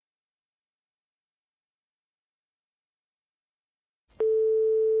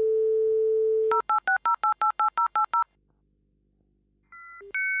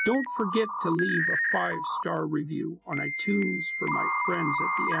don't forget to leave a 5-star review on iTunes for my friends at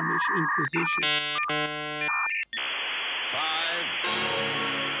the Amish Inquisition. 5,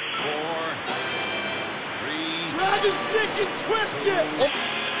 4, 3. Grab his dick and twist it!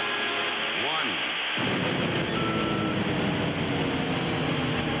 1.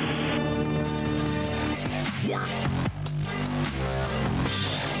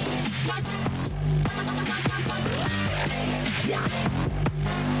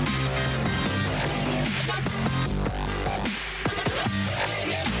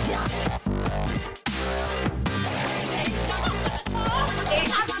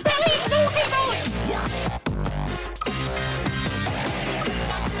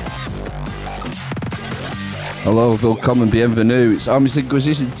 Hello, welcome and bienvenue. It's Amish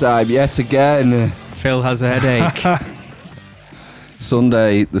Inquisition time yet again. Phil has a headache.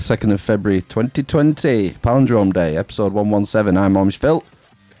 Sunday, the 2nd of February 2020, Palindrome Day, episode 117. I'm Amish Phil.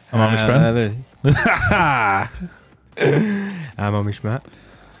 I'm Amish Ben. I'm Amish Matt.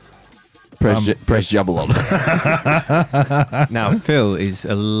 Press Jabalon. Now, Phil is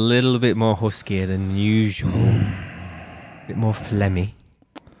a little bit more huskier than usual. A bit more phlegmy.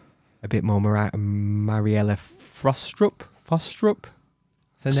 A bit more Mariella Frostrup? Is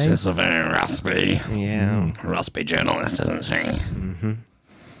her name? She's a very raspy. Yeah. Raspy journalist, isn't she? Mm-hmm.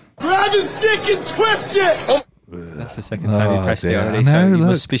 Grab his dick and twist it! Oh. That's the second time he pressed it dear. already, I so know, he look.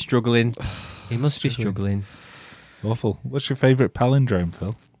 must be struggling. He must be struggling. Awful. What's your favourite palindrome,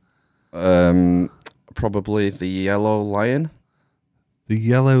 Phil? Probably the yellow lion. The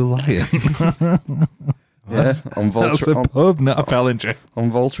Yellow Lion. Yeah, on That's a Voltron. pub, not a palindrome.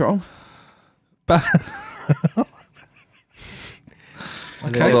 On Voltron.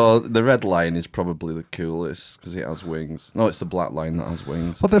 Although the red lion is probably the coolest because it has wings. No, it's the black lion that has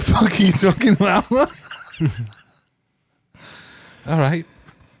wings. What the fuck are you talking about? All right.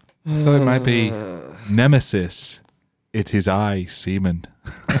 So it might be Nemesis. It is I, Seaman.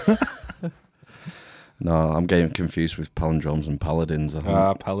 No, I'm getting confused with palindromes and paladins. I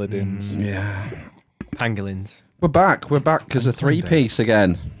think. Paladins. Yeah. Pangolins. We're back as a three-piece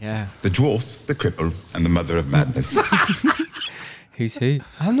again. Yeah. The dwarf, the cripple, and the mother of madness. Who's who?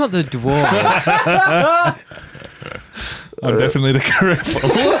 I'm not the dwarf. I'm definitely the cripple.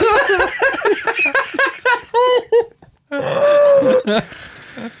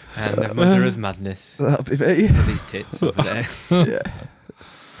 And the mother of madness. That'll be me. With his tits over there. Yeah.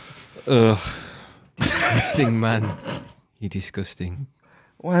 Ugh. Disgusting man. You disgusting.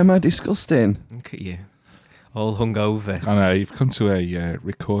 Why am I disgusting? Look at you. All hungover. I know, you've come to a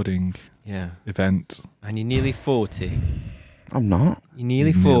recording Yeah. event. And you're nearly 40. I'm not. You're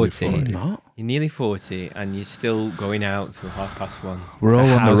nearly Nearly 40. 40. I'm not. You're nearly 40 and you're still going out till 1:30. We're all For on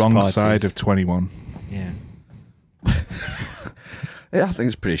the house wrong parties. side of 21. Yeah. Yeah, I think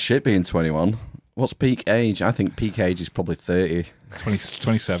it's pretty shit being 21. What's peak age? I think peak age is probably 30.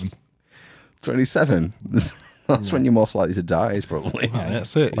 27. 27? That's when you're most likely to die, is probably. Right,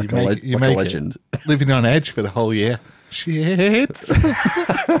 that's it. Like you a, make, you like a make legend. it living on edge for the whole year. Shit.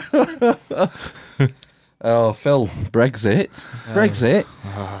 Oh, Phil, Brexit. Brexit.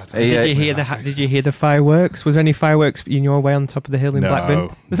 Did you hear the fireworks? Was there any fireworks in your way on top of the hill in No, Blackburn?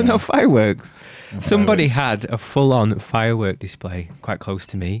 There's no. no fireworks. No Somebody fireworks. had a full-on firework display quite close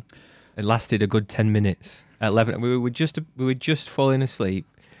to me. It lasted a good 10 minutes. At 11, we were just falling asleep,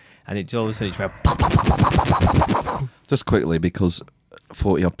 and it all of a sudden it went Just quickly, because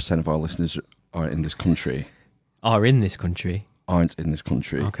 40% of our listeners aren't in this country. in this country. Aren't in this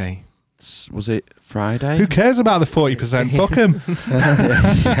country. Okay. Was it Friday? Who cares about the 40%? Fuck them.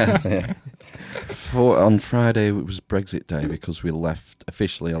 On Friday, it was Brexit Day because I left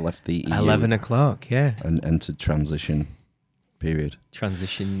the EU 11 o'clock. Yeah. and entered transition period.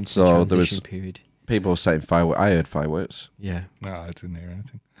 Transition. So there was- transition period. People were saying fireworks. I heard fireworks. Yeah. No, I didn't hear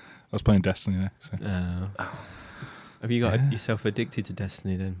anything. I was playing Destiny there. So. Have you got yourself addicted to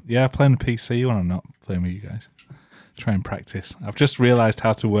Destiny then? Yeah, playing the PC when I'm not playing with you guys. Try and practice. I've just realised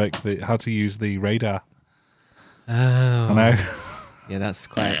how to use the radar. Oh. I know. Yeah, that's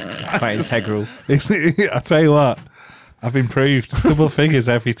quite integral. I tell you what, I've improved double figures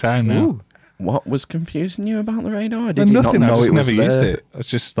every time now. Ooh. What was confusing you about the radar? Did And you nothing. not know I just it was never used there? it. I was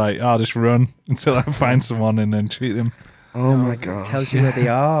just like, I'll just run until I find someone and then shoot them. Oh my god! Tells you where they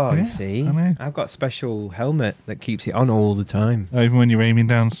are, you Yeah, see. I know. I've got a special helmet that keeps it on all the time. Oh, even when you're aiming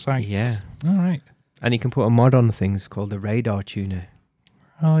down sight. Yeah. All right. And you can put a mod on things called the radar tuner.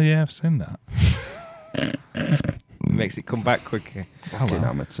 Oh yeah, I've seen that. It makes it come back quicker. Fucking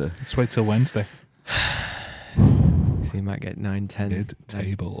amateur. Let's wait till Wednesday. So you might get 9, 10. Mid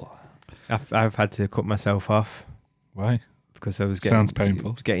table. I've had to cut myself off Why? because I was Sounds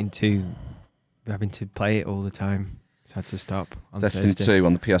painful. Having to play it all the time. So I had to stop on Destiny Thursday. 2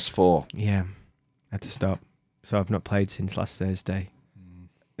 on the PS4. Yeah, I had to stop. So I've not played since last Thursday.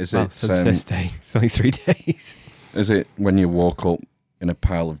 Is Well, it? since Thursday. It's only 3 days. Is it when you woke up in a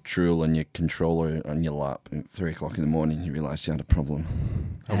pile of drool and your controller on your lap at 3 o'clock in the morning, you realised you had a problem?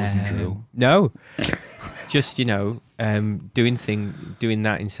 I wasn't drool. No. Just, doing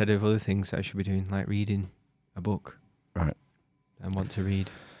that instead of other things that I should be doing, like reading a book. Right. I want to read.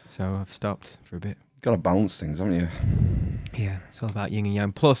 So I've stopped for a bit. Got to balance things, haven't you? Yeah, it's all about yin and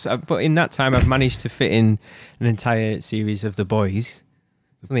yang. Plus, but in that time, I've managed to fit in an entire series of The Boys.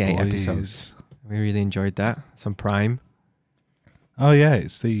 It's only 8 episodes. We really enjoyed that. It's on Prime. Oh yeah,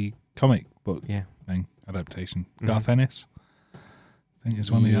 it's the comic book Yeah. thing adaptation. Mhm. Garth Ennis, I think,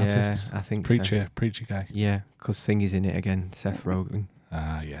 is one of the artists. I think Preacher so. guy. Yeah, because Thingy's in it again. Seth Rogen.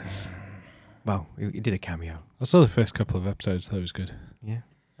 Ah, yes. Well, he did a cameo. I saw the first couple of episodes. That was good. Yeah.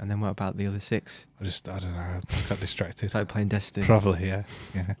 And then what about the other 6? I don't know. I got distracted. It's like playing Destiny. Probably, yeah.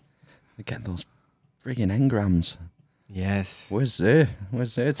 They get those friggin' engrams. Yes. Where's there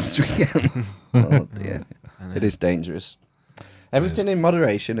to get? Oh dear. I know. It is dangerous. Everything in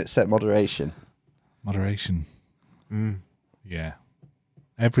moderation, except moderation. Moderation. Mm. Yeah.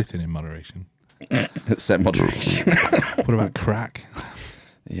 Everything in moderation. Except moderation. What about crack?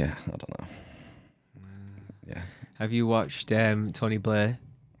 Yeah, I don't know. Yeah. Have you watched Tony Blair?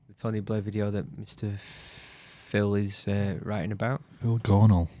 The Tony Blair video that Mr. Phil is writing about? Phil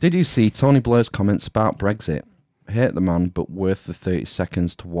Gornall. Did you see Tony Blair's comments about Brexit? Hate the man, but worth the 30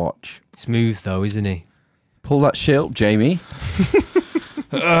 seconds to watch. Smooth though, isn't he? Pull that shit up, Jamie.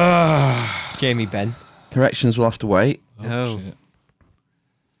 Jamie Ben. Corrections will have to wait. Oh. Shit.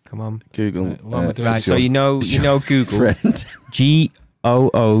 Come on. Google. Right, what am I doing? Right, so your you know Google. friend.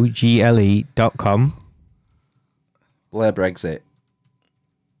 GOOGLE.com. Blair Brexit.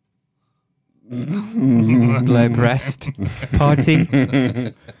 Blair breast party.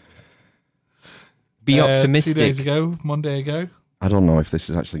 Be optimistic. 2 days ago, Monday ago. I don't know if this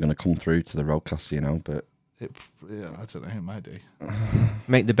is actually going to come through to the roadcast, but I don't know. It might do.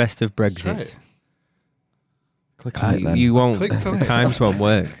 Make the best of Let's try Brexit. it. click on it then. You won't. Clicked on The it. times won't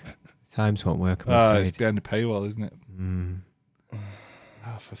work. Times won't work. I'm Oh, it's afraid. behind the paywall, isn't it? Mm.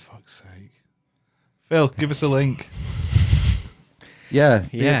 Oh, for fuck's sake. Phil, give us a link. Yeah,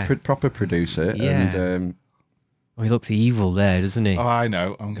 Yeah. be a proper producer. Yeah. And Oh, he looks evil there, doesn't he? Oh, I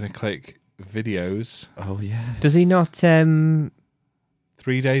know. I'm going to click videos. oh yeah, Does he not? 3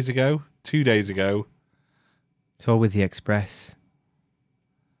 days ago, 2 days ago, It's all with the Express.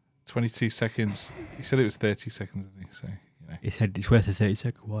 22 seconds. He said it was 30 seconds, didn't he? So, He said it's worth a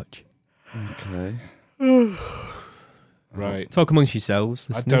 30-second watch. okay. Right. Talk amongst yourselves.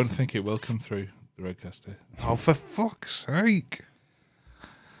 I listeners. don't think it will come through the roadcaster. Oh, for fuck's sake.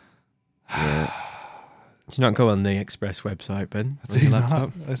 Yeah. Did you not go on the Express website, Ben? I On do your not.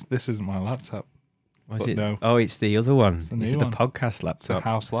 laptop? This isn't my laptop. Or is But it? no. Oh, it's the other one. It's the Is new it one. the podcast It's a laptop?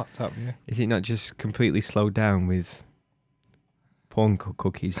 house laptop, yeah. Is it not just completely slowed down with porn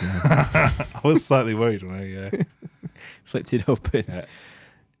cookies now? I was slightly worried when I... Flipped it open. Yeah.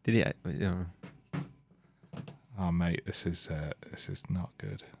 Did it? No. Oh, mate, this is not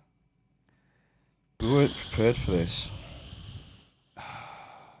good. We weren't prepared for this.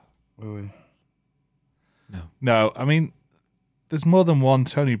 Were we? No, I mean, there's more than one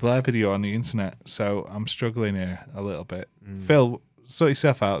Tony Blair video on the internet, so I'm struggling here a little bit. Phil, sort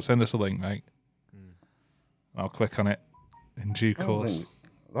yourself out. Send us a link, mate. I'll click on it in due course.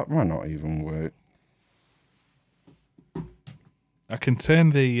 That might not even work. I can turn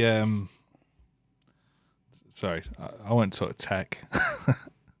the... Sorry, I won't talk tech.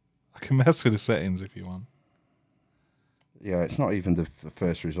 I can mess with the settings if you want. Yeah, it's not even the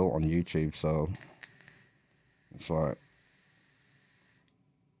first result on YouTube, so it's like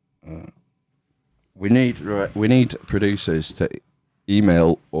we need producers to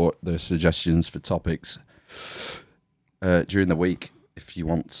email or their suggestions for topics during the week if you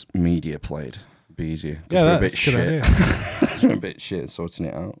want media played. It'd be easier. 'Cause Yeah, we're that's a good idea. We're a bit shit at sorting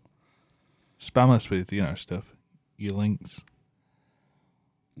it out. Spam us with, stuff. Your links.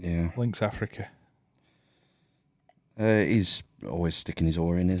 Yeah, Links Africa. he's always sticking his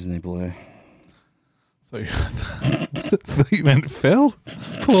oar in, isn't he, Blair? Thought you meant Phil?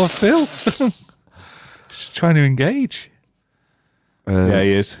 Poor Phil. Just trying to engage. Yeah,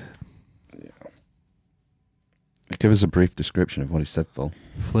 he is. Give us a brief description of what he said, Phil.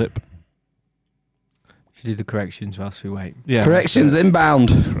 Flip. Should do the corrections whilst we wait. Yeah. Corrections inbound.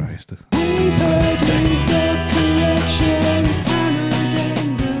 Christ.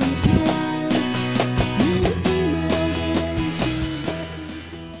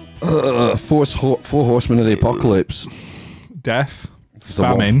 Four horsemen of the apocalypse. Death, It's the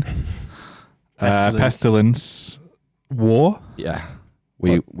one. famine, Pestilence. pestilence, war. Yeah.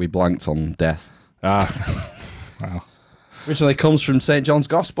 We blanked on death. Wow. Originally comes from St. John's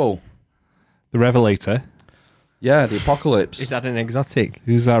Gospel. The Revelator. Yeah, the apocalypse. Is that an exotic?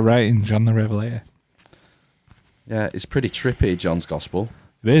 Who's that writing? John the Revelator. Yeah, it's pretty trippy, John's Gospel.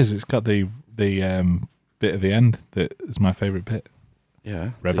 It is. It's got the bit at the end that is my favourite bit.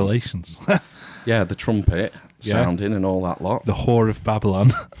 Yeah. Revelations. Yeah, the trumpet Yeah. sounding and all that lot. The whore of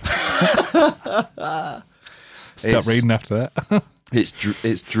Babylon. Stop It's- reading after that. It's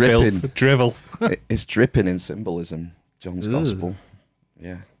dripping. Filth, drivel. It's dripping in symbolism, John's Ugh. Gospel.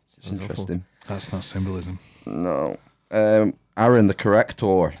 Yeah, it's Sounds interesting. That's not symbolism. No. Aaron, the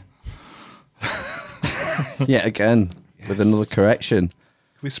corrector. Yeah, again, with another correction.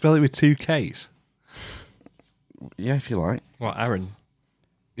 Can we spell it with 2 Ks? Yeah, if you like. What, Aaron?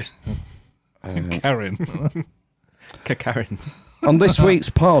 Karen. Karen. On this week's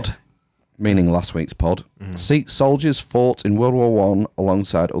pod, meaning last week's pod, Sikh soldiers fought in World War One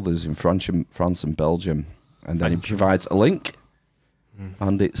alongside others in France and Belgium. And then he provides a link,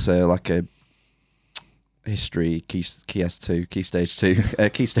 and it's like a history key S2, key stage 2,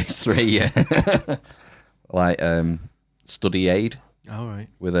 key stage 3, yeah. Like study aid All right.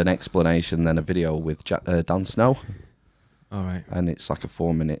 with an explanation, then a video with Dan Snow. All right. And it's like a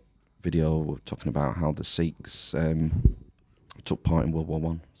 4-minute video talking about how the Sikhs took part in World War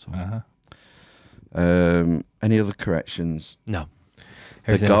One. So. Any other corrections? No. The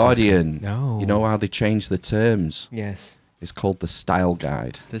Everything else is Guardian. okay. No. You know how they changed the terms? Yes. It's called the Style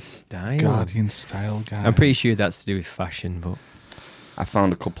Guide. The style. Guardian style guy. I'm pretty sure that's to do with fashion, but I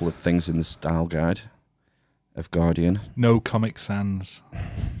found a couple of things in the Style Guide of Guardian. No Comic Sans.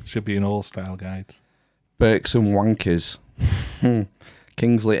 Should be an all style guide. Berks and Wankers.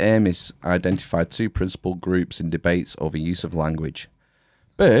 Kingsley Amis identified 2 principal groups in debates over use of language.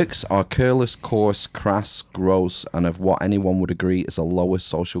 Berks are careless, coarse, crass, gross, and of what anyone would agree is a lower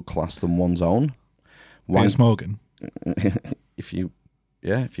social class than one's own. Piers Morgan. If you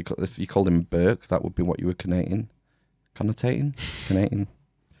called him Burke, that would be what you were connotating.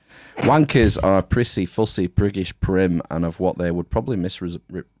 Wankers are prissy, fussy, priggish, prim, and of what they would probably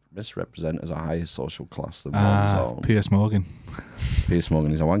misrepresent as a higher social class than one's own. Piers Morgan. Piers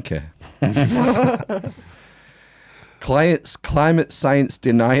Morgan is a wanker. Climate science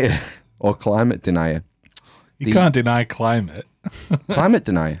denier or climate denier. You can't deny climate. Climate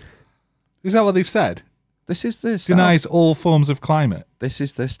denier. Is that what they've said? This is the style, Denies all forms of climate. This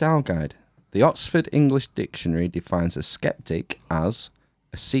is the Style Guide. The Oxford English Dictionary defines a skeptic as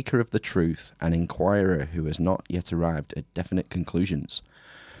a seeker of the truth, an inquirer who has not yet arrived at definite conclusions.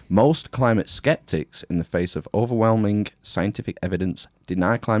 Most climate skeptics, in the face of overwhelming scientific evidence,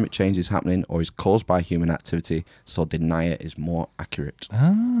 deny climate change is happening or is caused by human activity, so denier is more accurate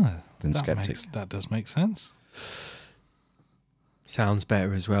than skeptic. That does make sense. sounds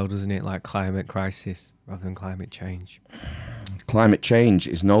better as well, doesn't it? Like climate crisis rather than climate change. Climate change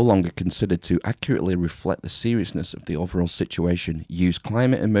is no longer considered to accurately reflect the seriousness of the overall situation. Use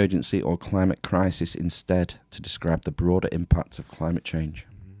climate emergency or climate crisis instead to describe the broader impact of climate change.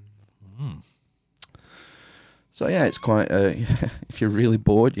 So yeah, it's quite. If you're really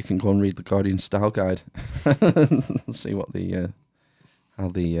bored, you can go and read the Guardian Style Guide, and see what how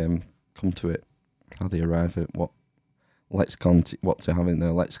they come to it, how they arrive at what lexicon, what to have in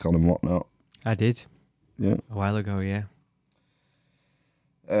their lexicon and whatnot. I did. Yeah. A while ago, yeah.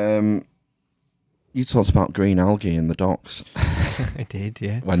 You talked about green algae in the docks I did,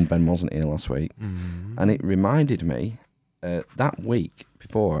 yeah. when Ben wasn't here last week, and it reminded me that week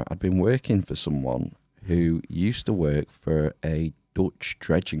before I'd been working for someone who used to work for a Dutch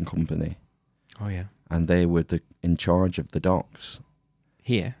dredging company. Oh, yeah. And they were in charge of the docks.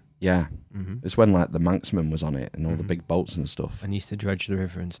 Here? Yeah. Mm-hmm. It's when like the Manxman was on it and all the big boats and stuff. And used to dredge the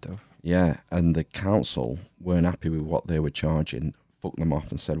river and stuff. Yeah, and the council weren't happy with what they were charging, fucked them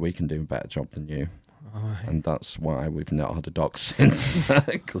off and said, we can do a better job than you. Oh, right. And that's why we've not had a dock since,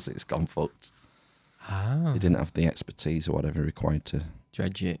 because it's gone fucked. Ah. They didn't have the expertise or whatever required to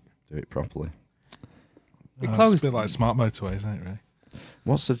Dredge it. do it properly. It It's closed. a bit like smart motorways, isn't it, really?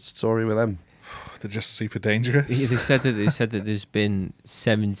 What's the story with them? They're just super dangerous. They said that there's been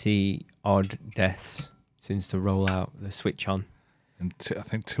 70 odd deaths since the rollout, the switch on. And I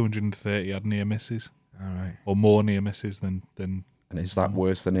think 230 had near misses, All right. or more near misses than. And is that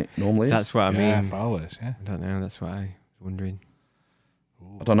worse than it normally is? That's what I Yeah, mean. far worse. Yeah. I don't know. That's what I was wondering.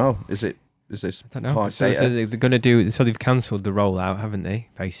 I don't know. Is this I don't know. hard So data? they're going to do. So they've cancelled the rollout, haven't they?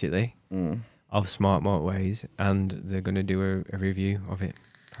 Basically, Mm. of smart motorways, and they're going to do a review of it.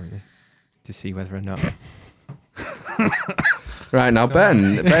 apparently, to see whether or not. Right now,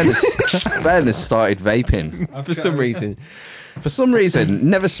 Ben has started vaping. For some reason. For some reason,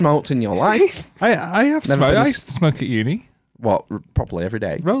 never smoked in your life. I have Never smoked. been I a used to smoke at uni. What? Properly every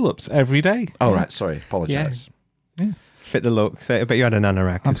day? Roll-ups every day. Oh, right. Sorry. Apologise. Fit the look. So I bet you had an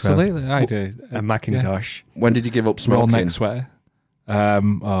anorak Absolutely, as well. I do. A Macintosh. When did you give up Roll smoking? neck sweater.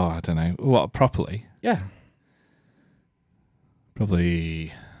 I don't know. What, properly? Yeah.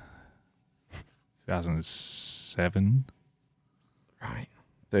 Probably 2007. Right.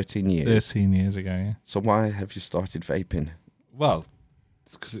 13 years. 13 years ago, yeah. So why have you started vaping? Well,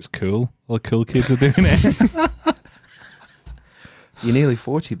 because it's cool. All the cool kids are doing it. You're nearly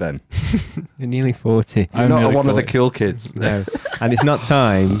 40, Ben. You're nearly 40. You're I'm not nearly one of the 40. cool kids. No. And it's not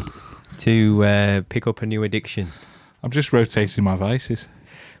time to pick up a new addiction. I'm just rotating my vices.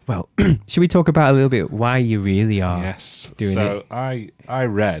 Well, should we talk about a little bit why you really are Yes. doing So it? I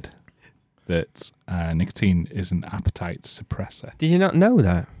read that nicotine is an appetite suppressor. Did you not know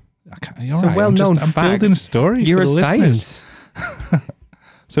that? You're It's a right. well-known I'm fact. building a story You're for a the listeners. science.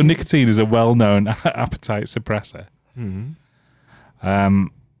 So nicotine is a well-known appetite suppressor. Mm-hmm.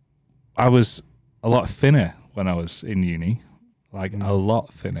 I was a lot thinner when I was in uni, like a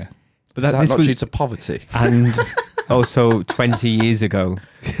lot thinner. But Is that this not was, due to poverty? and also 20 years ago.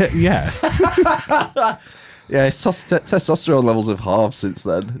 Yeah. Yeah, his testosterone levels have halved since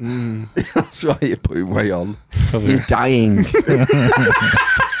then. That's why you're putting weight on. Probably. You're dying.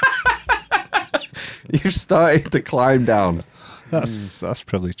 You've started to climb down. That's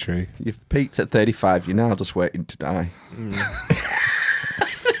probably true. You've peaked at 35. You're now just waiting to die.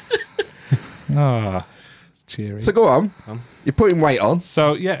 Ah, it's cheery. So go on. You're putting weight on.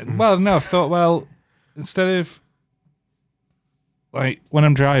 So yeah, well, no, I thought, well, instead of like when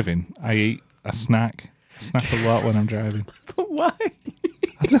I'm driving, I snack a lot when I'm driving. Why?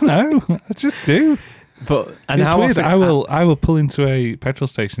 I don't know, I just do. But and It's how weird. often? I will pull into a petrol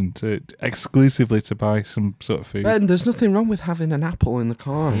station exclusively to buy some sort of food. Ben, there's nothing wrong with having an apple in the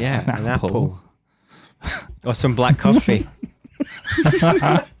car. Yeah, An an apple. apple. Or some black coffee.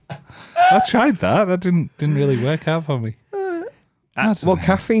 I tried that. That didn't really work out for me. Well,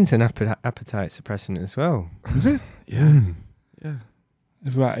 caffeine's an appetite suppressant as well. Is it? Yeah. Yeah.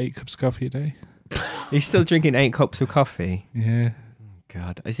 Have about 8 cups of coffee a day. You're still drinking 8 cups of coffee? Yeah.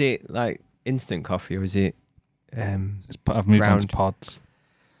 God. Is it like instant coffee or is it I've moved on to ground? pods.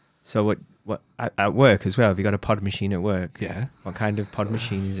 So what at work as well? Have you got a pod machine at work? Yeah. What kind of pod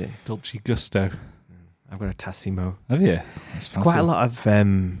machine is it? Dolce Gusto. I've got a Tassimo. Have you? That's It's quite a lot of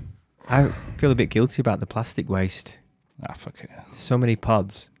I feel a bit guilty about the plastic waste. Ah, fuck it. There's so many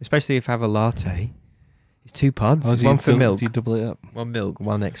pods, especially if I have a latte. It's 2 pods. Oh, It's do you one for milk. Do you double it up? One milk,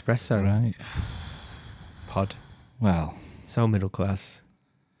 one espresso. Right. Pod. Well, So middle class.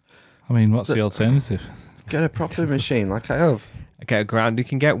 I mean, what's the alternative? Get a proper machine like I have. Okay, a ground. You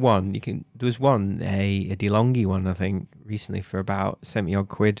can get one. There was one, a DeLonghi one, I think, recently for about 70 odd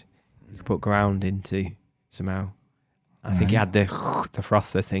quid. You could put ground into somehow. I think it had the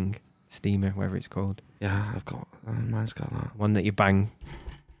frother thing, steamer, whatever it's called. Yeah, I've got. Mine's got that. One that you bang.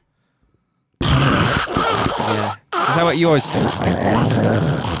 Yeah. Is that what yours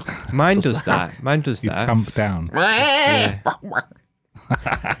does? Mine does that. Mine does You that. tamp down. Yeah.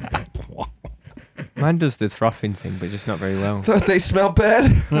 Mine does the frothing thing, but just not very well. Thought they smell bad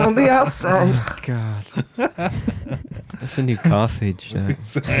on the outside. Oh, God. That's the new Carthage.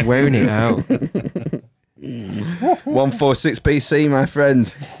 Wearing it out. 146 BC, my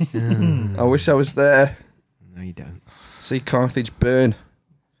friend. I wish I was there. No, you don't. See Carthage burn.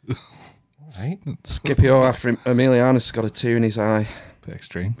 Right? Scipio after Emilianus got a tear in his eye. Bit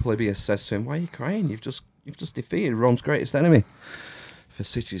extreme. Polybius says to him, "Why are you crying? You've just defeated Rome's greatest enemy. If a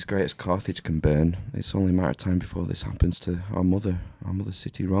city's great as Carthage can burn, it's only a matter of time before this happens to our mother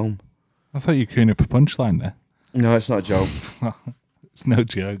city, Rome." I thought you were queuing up a punchline there. No, it's not a joke. It's no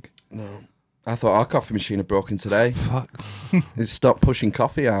joke. No. I thought our coffee machine had broken today. Fuck. It stopped pushing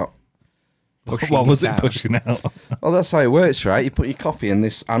coffee out. What was it pushing out? Well, that's how it works, right? You put your coffee in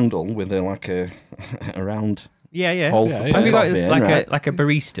this handle with a round Yeah. hole for Yeah, putting Have you got coffee in, like right? a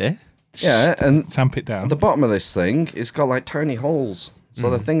barista? Yeah, and Tamp it down. at the bottom of this thing, it's got like tiny holes. So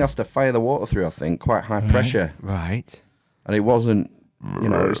the thing has to fire the water through, I think, quite high pressure. Right. And it wasn't, it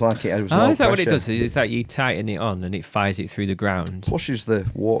was like it was Oh, low is that what it pressure. does? It's like you tighten it on and it fires it through the ground. Pushes the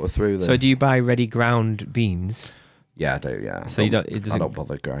water through the... So do you buy ready ground beans? Yeah, I do, yeah. So you don't- it I doesn't- don't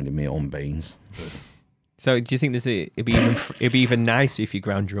bother grinding my own beans. So do you think it'd be even nicer if you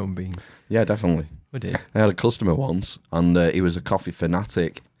ground your own beans? Yeah, definitely. Would it? I had a customer once, and he was a coffee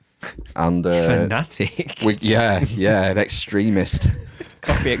fanatic. And Fanatic. an extremist.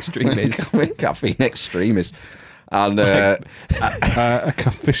 Coffee extremist. Caffeine extremist. And a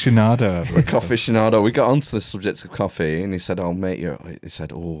cafficionado. a cafficionado. We got onto the subject of coffee, and he said, "Oh, mate, he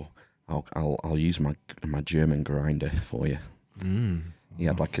said, I'll use my German grinder for you." He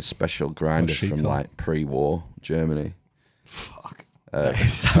had like a special grinder from like pre-war Germany. Fuck.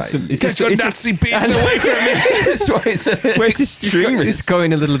 Get your Nazi beans away from me. That's why it's an Where's this? It's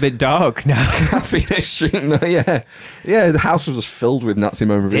going a little bit dark now. Caffeine extreme. No, yeah. The house was just filled with Nazi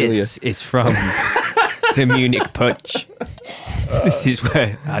memorabilia. This is from the Munich Putsch. This is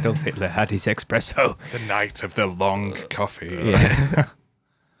where Adolf Hitler had his espresso. The night of the long coffee. Yeah.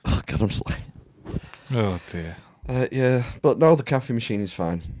 Oh God, I'm sorry. Oh dear. Yeah, but no, the coffee machine is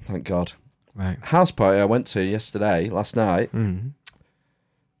fine. Thank God. Right. House party I went to last night.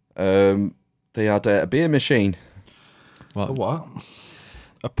 They had a beer machine. What? A what?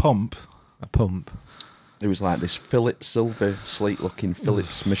 A pump. A pump. It was like this Philips silver slate-looking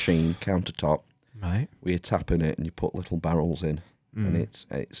Philips machine countertop. Right. Where you tap in it and you put little barrels in, and it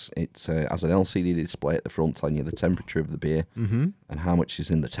has an LCD display at the front telling you the temperature of the beer and how much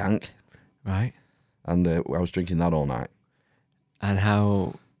is in the tank. Right. And I was drinking that all night. And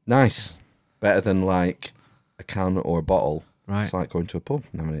how? Nice. Better than like a can or a bottle. Right. It's like going to a pub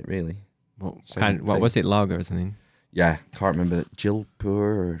now, isn't it, really? What Same what thing. was it? Lager or something? Yeah, can't remember. Jilpur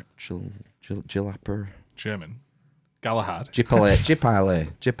or Jilapur? German. Galahad. Jipale.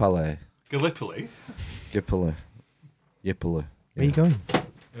 Gallipoli. Gipala. Where are you going?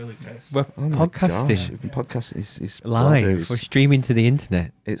 Early case. We're Oh my podcasting gosh, we've been podcasting. It's live. bladder is- We're streaming to the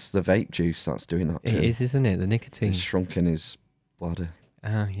internet. It's the vape juice that's doing that too. It is, isn't it? The nicotine. It's shrunken his bladder.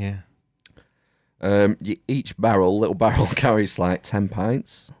 Ah, yeah. Each little barrel carries like 10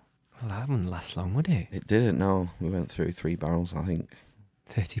 pints. Well, that wouldn't last long, would it? It didn't, no. We went through 3 barrels, I think.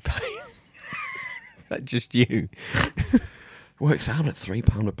 30 pints. That's just you. Works out at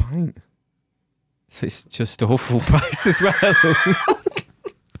 £3 a pint. So it's just awful price as well.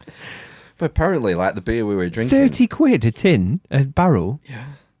 But apparently, like the beer we were drinking. 30 quid a tin, a barrel? Yeah.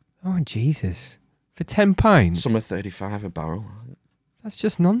 Oh, Jesus. For 10 pints? Some are 35 a barrel. That's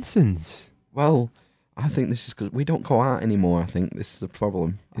just nonsense. Well, I think this is because we don't go out anymore. I think this is the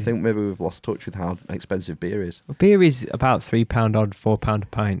problem. I think maybe we've lost touch with how expensive beer is. Well, beer is about £3 odd, £4 a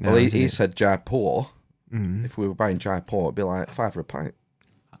pint now. Well, isn't he it? said Jaipur. Mm. If we were buying Jaipur, it'd be like £5 a pint.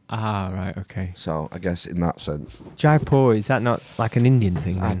 Ah, right, okay. So I guess in that sense, Jaipur, is that not like an Indian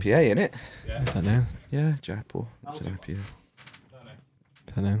thing? Then? IPA, innit? I don't know. Yeah, Jaipur. It's an IPA.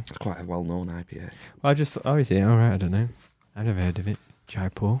 Don't know. It's quite a well-known IPA. Well, is it? All right, I don't know. I've never heard of it.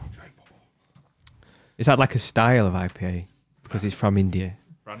 Jaipur. Is that like a style of IPA? Because it's from India.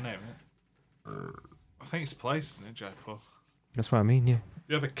 Brand name, isn't it? I think it's a place, isn't it, Jaipur? That's what I mean, yeah.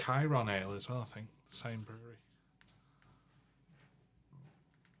 You have a Chiron ale as well, I think. Same brewery.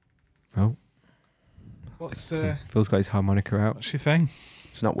 Oh, What's Phil's got his harmonica out. your thing?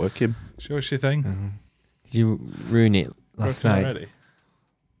 It's not working. Show us your thing. Did you ruin it last Broken night? already?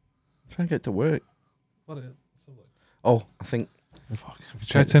 Trying to get it to work. What is it? Oh, I think. Fuck.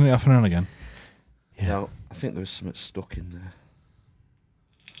 Try turning it off and on again. Yeah. No, I think there was something stuck in there.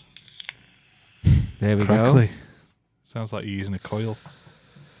 There we Crackly. Sounds like you're using a coil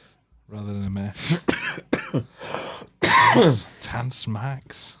rather than a mare. Tan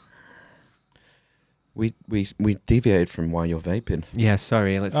smacks. We deviated from why you're vaping. go. Yeah,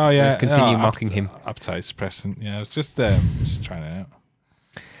 sorry. Let's Oh yeah, let's continue no, mocking him. Appetite suppressant. Yeah, I was just trying it out.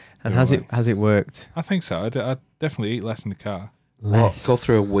 And It has it worked? I think so. I definitely eat less in the car. Less. Go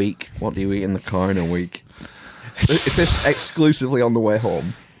through a week. What do you eat in the car in a week? Is this exclusively on the way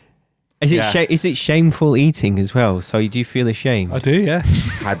home? Is it Yeah. is it shameful eating as well? So you do feel ashamed? I do, yeah.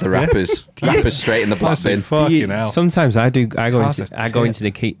 Hide the wrappers. Wrappers straight in the black bin. Do you- Fucking hell. Sometimes I do. I go Cars into are I go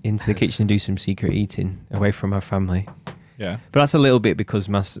tit. into the kitchen and do some secret eating away from my family. Yeah. But that's a little bit because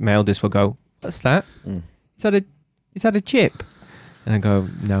my eldest will go, "What's that? Mm. Is that a chip?" And I go,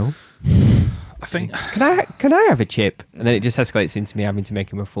 "No." I think Can I have a chip? And then it just escalates into me having to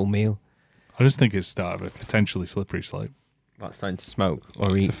make him a full meal. I just think it's the start of a potentially slippery slope. Like starting to smoke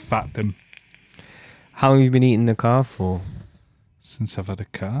or It's eat. a fatdom How long have you been eating in the car for? since I've had a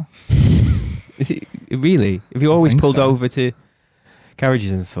car. Is it really? Have you always think pulled so. over to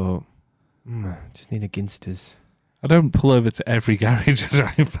garages and thought, just need a Ginsters? I don't pull over to every garage I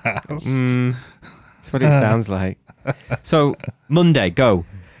drive past. That's what it sounds like. So Monday, go.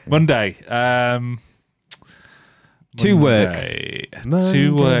 Monday. To work. Monday. Monday,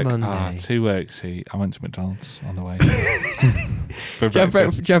 To work. Monday. To work. See, I went to McDonald's on the way. For Do you have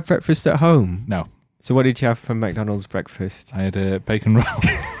breakfast. do you have breakfast at home? No, So what did you have for McDonald's breakfast? I had a bacon roll.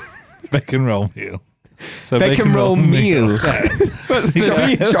 Bacon roll meal. So Bacon roll meal. What's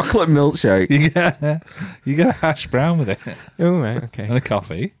Chocolate milkshake. You get a hash brown with it Oh, right, okay. and a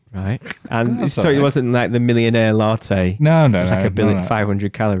coffee. Right. And That's so all it right. wasn't like the millionaire latte. No, It's like no.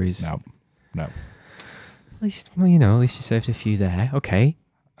 500 calories. No. At least, well, at least you saved a few there. Okay.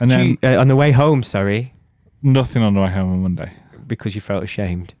 And then on the way home, sorry, nothing on the way home on Monday. because you felt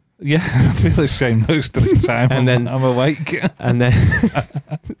ashamed. Yeah, I feel ashamed most of the time. And then- I'm awake. And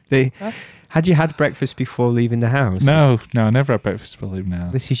then, had you had breakfast before leaving the house? No, I never had breakfast before leaving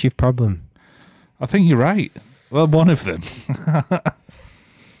now. This is your problem. I think you're right. Well, one of them.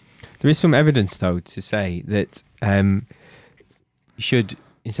 There is some evidence, though, to say that you should,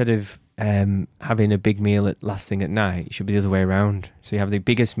 instead of having a big meal at last thing at night, it should be the other way around. So you have the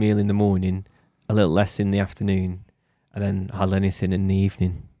biggest meal in the morning, a little less in the afternoon, and then hardly anything in the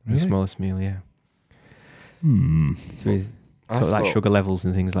evening. The Really? smallest meal, yeah. So with I sort of like thought- sugar levels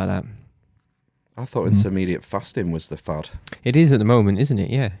and things like that. I thought intermediate fasting was the fad, It is at the moment, isn't it?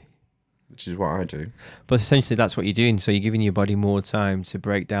 Yeah. which is what I do. But essentially, that's what you're doing. So you're giving your body more time to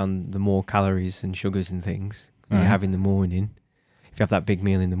break down the more calories and sugars and things that you Right. have in the morning. If you have that big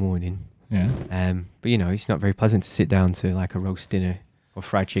meal in the morning. Yeah. But it's not very pleasant to sit down to like a roast dinner or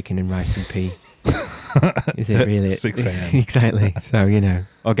fried chicken and rice and pea. Is it really? 6 a.m. Exactly. So,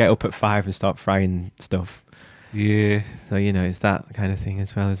 or get up at 5 and start frying stuff. Yeah. So, it's that kind of thing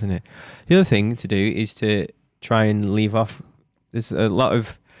as well, isn't it? The other thing to do is to try and leave off. There's a lot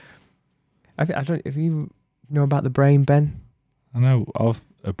of. If you know about the brain, Ben? I know of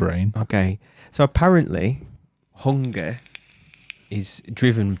a brain. Okay. So apparently, hunger is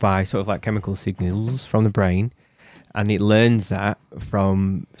driven by sort of like chemical signals from the brain, and it learns that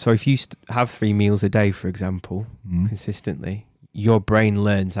from. So if you have 3 meals a day, for example, consistently, your brain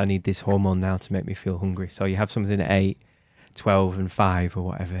learns, I need this hormone now to make me feel hungry. So you have something at 8, 12, and 5 or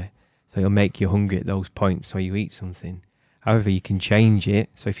whatever. So it'll make you hungry at those points, so you eat something. However, you can change it.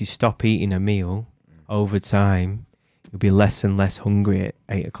 So if you stop eating a meal over time, you'll be less and less hungry at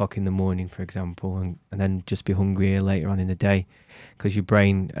 8 o'clock in the morning, for example, and then just be hungrier later on in the day because your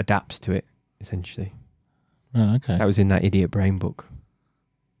brain adapts to it, essentially. Oh, okay. That was in that idiot brain book.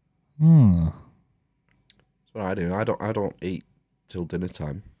 Hmm. That's what I do. I don't eat till dinner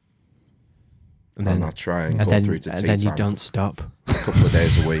time. And And then, I try and and go then, through to and tea then time. you don't stop. A couple of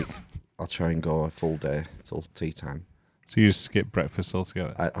days a week. I'll try and go a full day till tea time. So you just skip breakfast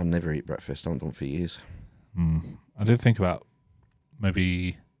altogether? I never eat breakfast. I haven't done for years. I did think about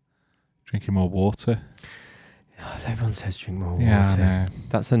maybe drinking more water. Oh, everyone says drink more water. Yeah, I know.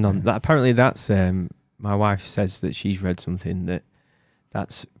 That's a non. That apparently that's my wife says that she's read something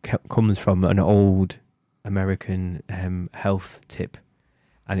that's comes from an old American health tip,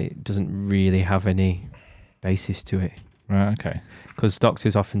 and it doesn't really have any basis to it. Right, okay. Because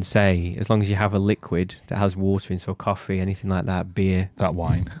doctors often say, as long as you have a liquid that has water in, so coffee, anything like that, beer, That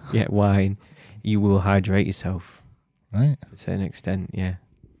wine. wine, you will hydrate yourself Right. to a certain extent. Yeah,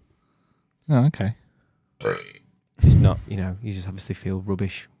 Oh, okay. just not. You just obviously feel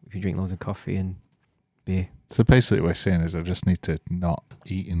rubbish if you drink loads of coffee and beer. So basically what we're saying is I just need to not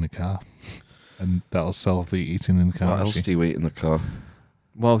eat in the car. And that'll solve the eating in the car. What else actually. do you eat in the car?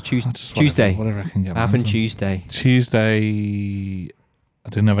 Well, I just Tuesday. Whatever I can get. What happened hands on. Tuesday? Tuesday, I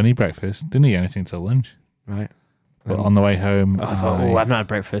didn't have any breakfast. Didn't eat anything till lunch. Right. But on the way home, I thought, I've not had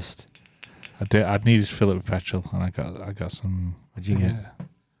breakfast. I needed to fill it with petrol, and I got some. What did you get?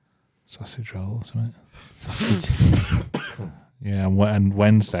 Sausage roll or something. Sausage. Yeah, and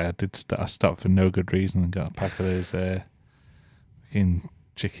Wednesday I stopped for no good reason and got a pack of those fucking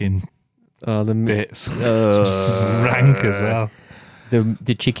chicken Oh, the bits. Rank as well.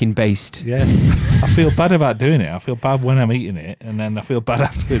 The chicken based. Yeah, I feel bad about doing it. I feel bad when I'm eating it, and then I feel bad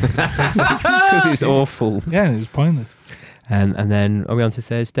afterwards Because it's awful. yeah, it's pointless. And then are we on to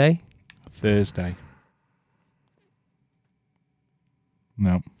Thursday? Thursday.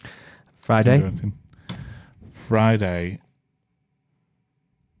 No. Friday? Didn't do anything. Friday.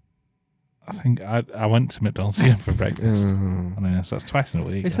 I think I went to McDonald's again for breakfast. I mean, so that's twice in a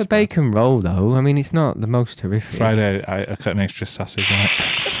week. It's that's a bacon roll, though. I mean, it's not the most horrific. Friday, I cut an extra sausage on it.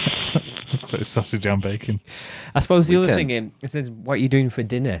 So it's sausage and bacon. I suppose the other Weekend. thing is what are you doing for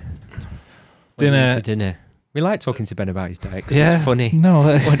dinner? Dinner. For dinner. We like talking to Ben about his diet 'cause Yeah. it's funny No,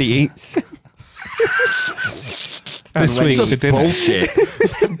 what he eats. this week Just for dinner. bullshit.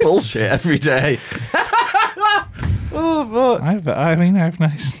 Bullshit every day. I have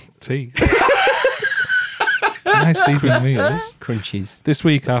nice tea. Nice evening meals. Crunchies. This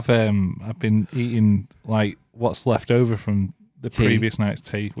week I've been eating like what's left over from the Tea. previous night's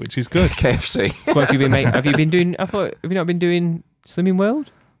tea, which is good. KFC. What have you been have you been doing? Have you not been doing Slimming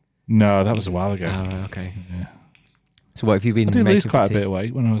World? No, that was a while ago. Oh, okay. Yeah. So what have you been I did making lose for quite a tea? bit of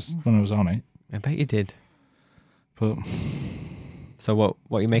weight when I was on it. I bet you did. But So what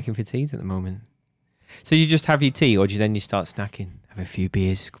are you making for teas at the moment? So you just have your tea, or do you start snacking? Have a few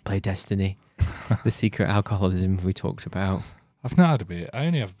beers, play Destiny, the secret alcoholism we talked about. I've not had a beer. I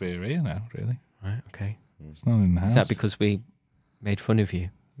only have a beer here now, really. Right, okay. It's not in the house. Is that because we made fun of you?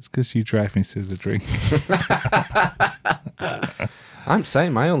 It's because you drive me to the drink. I'm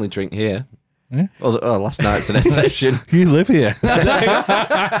saying my only drink here. Yeah? Oh, last night's an exception. You live here.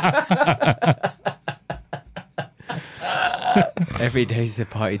 Every day's a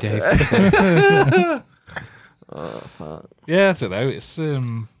party day. Yeah, I don't know. It's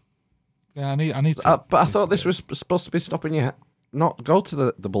yeah, I need to. But I thought this was supposed to be stopping you. Not go to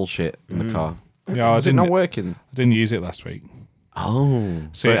the bullshit in the car. Yeah, Is it not working? I didn't use it last week. Oh,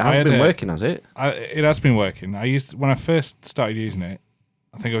 so See, it I has had been a- working, has it? It has been working. When I first started using it,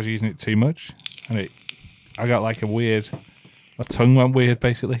 I think I was using it too much, and I got like my tongue went weird,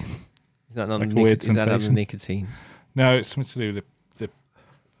 basically. Is that not Like a the weird is that not the sensation. nicotine? No, it's something to do with the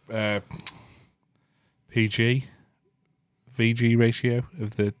VG ratio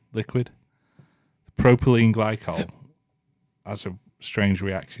of the liquid. The propylene glycol has a strange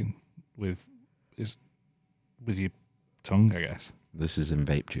reaction with your tongue, I guess. This is in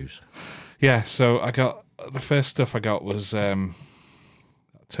vape juice. Yeah, so the first stuff I got was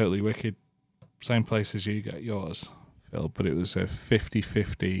totally wicked. Same place as you get yours, Phil, but it was a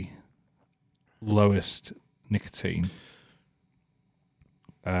 50-50 lowest nicotine.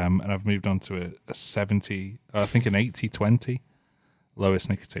 And I've moved on to a 70, I think an 80-20 lowest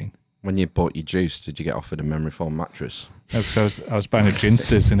nicotine. When you bought your juice, did you get offered a memory foam mattress? No, because I was buying a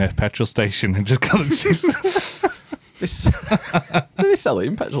Ginsters in a petrol station and just got the juice. Do they sell it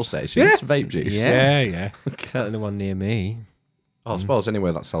in petrol stations? Yeah. Vape juice? Yeah. Certainly the one near me. Oh, I suppose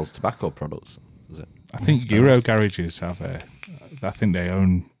anywhere that sells tobacco products, does it? I think Euro garages have I think they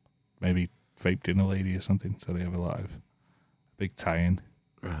own maybe Vape Dinner Lady or something, so they have a lot of big tie-in.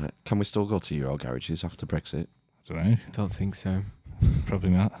 Right. Can we still go to Euro garages after Brexit? I don't know. Don't think so. Probably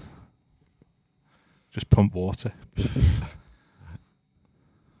not. Just pump water.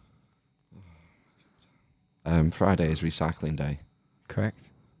 Friday is recycling day Correct.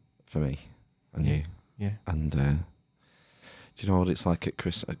 for me and you. Yeah. And do you know what it's like at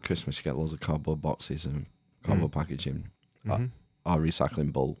Christmas? You get loads of cardboard boxes and cardboard packaging. Mhm. Our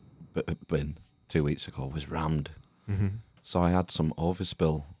recycling bin 2 weeks ago was rammed. Mm-hmm. So I had some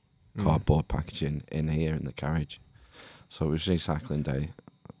overspill cardboard packaging in here in the garage. So it was recycling day.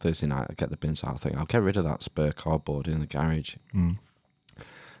 Thursday night, I get the bins out. I think I'll get rid of that spare cardboard in the garage. Mm.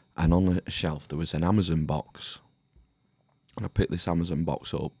 And on the shelf, there was an Amazon box. And I picked this Amazon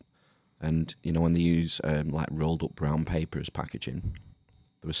box up. And, you know, when they use like rolled up brown paper as packaging,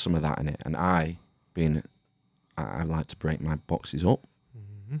 there was some of that in it. And I like to break my boxes up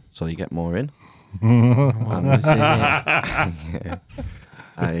so you get more in. What was in it? Yeah.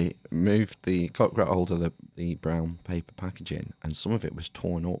 I got hold of the brown paper packaging, and some of it was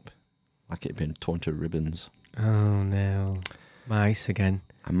torn up, like it had been torn to ribbons. Oh no. Mice again.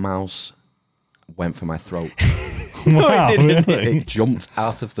 A mouse went for my throat. Wow, didn't. really? It jumped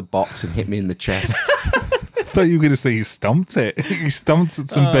out of the box and hit me in the chest. I thought you were going to say you stomped it. You stomped at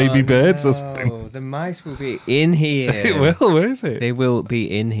some baby birds or something. Oh, the mice will be in here. It will. Where is it? They will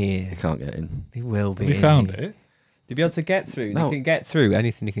be in here. You can't get in. They will be Have you in found here. it? To be able to get through. No. They can get through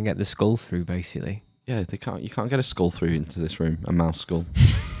anything. They can get the skull through, basically. Yeah, they can't. You can't get a skull through into this room. A mouse skull.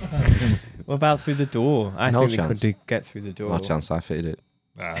 What about through the door? I No think chance. they could get through the door. No chance I fitted it.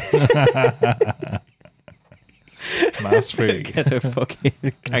 Mouse fruit. Get a fucking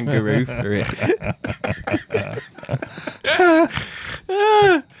kangaroo through it.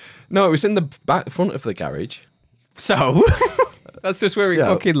 No, it was in the front of the garage. So that's just where it Yeah.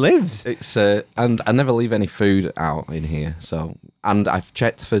 fucking lives. It's and I never leave any food out in here. So, and I've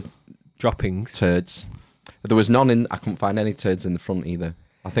checked for Droppings. turds. There was none in. I couldn't find any turds in the front either.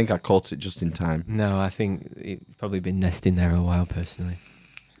 I think I caught it just in time. No, I think it's probably been nesting there a while, personally,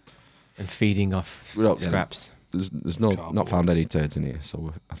 and feeding off We're not getting- scraps. There's not Cardboard. found any turds in here,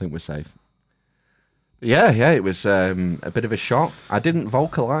 so I think we're safe. Yeah, it was a bit of a shock. I didn't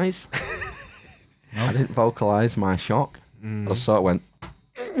vocalise. I didn't vocalise my shock. I sort of went.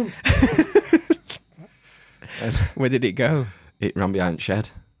 Where did it go? It ran behind the shed.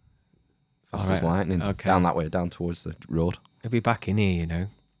 Fast as Alright, lightning. okay. Down that way, down towards the road. It'll be back in here, you know.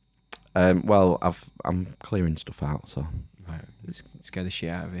 Well, I'm clearing stuff out, so Right, let's scare the shit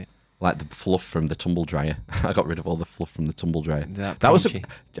out of it. Like the fluff from the tumble dryer. I got rid of all the fluff from the tumble dryer. That was.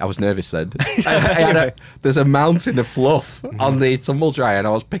 I was nervous then. There's a mountain of fluff on the tumble dryer, and I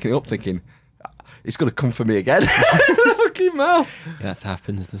was picking it up, thinking, "It's going to come for me again." Fucking mouse. That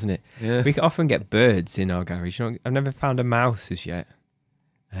happens, doesn't it? Yeah. We often get birds in our garage. I've never found a mouse as yet,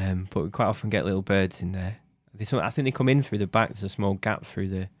 but we quite often get little birds in there. I think they come in through the back. There's a small gap through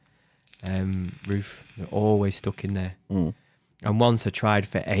the roof. They're always stuck in there. Mm. And once I tried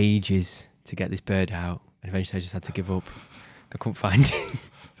for ages to get this bird out, and eventually I just had to give up. I couldn't find it.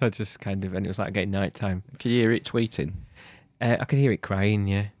 So I just and it was like getting night time. Can you hear it tweeting? I could hear it crying,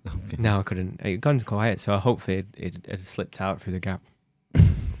 yeah. Okay. No, I couldn't. It had gone quiet, so hopefully it had slipped out through the gap.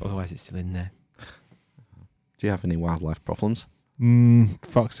 Otherwise it's still in there. Do you have any wildlife problems?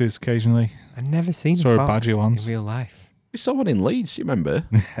 Foxes occasionally. I've never seen Saw a a fox badger once. in real life. We saw one in Leeds, you remember?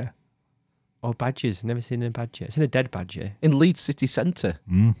 Yeah. Or badgers. Never seen a badger. I've seen a dead badger. In Leeds city centre.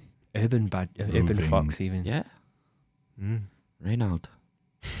 Urban fox even. Yeah. Mm. Reynald.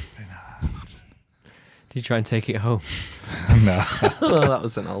 Did you try and take it home? No. Oh, that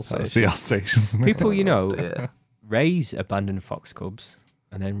was an Alsatian. That was the Alsatian, isn't it? People, Yeah. raise abandoned fox cubs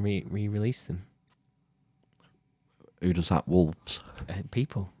and then re-release them. Who does that? Wolves.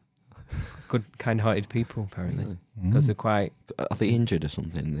 People. Good, kind-hearted people, apparently. Really? Because they're quite... Are they injured or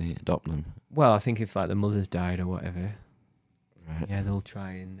something? They adopt them. Well, I think if like the mother's died or whatever, Right. yeah, they'll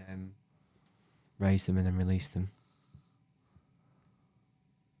try and raise them and then release them.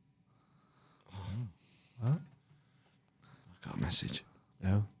 What? I got a message.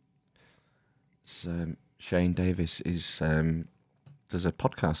 No. It's, Shane Davis is... there's a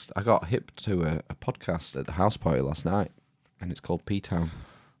podcast. I got hip to a podcast at the house party last night, and it's called P-Town.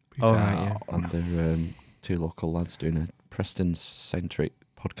 Oh, right, yeah. And they're two local lads doing a Preston-centric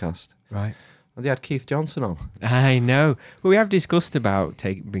podcast. Right. And they had Keith Johnson on. I know. Well, we have discussed about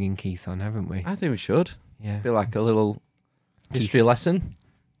bringing Keith on, haven't we? I think we should. Yeah. Be like a little history lesson.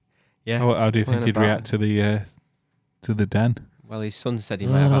 Yeah. How do you think Learn he'd about react to the den? Well, his son said he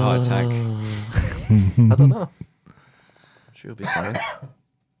might have a heart attack. I don't know. I'm sure he'll be fine.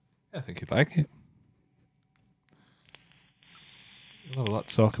 I think he'd like it. We'll have a lot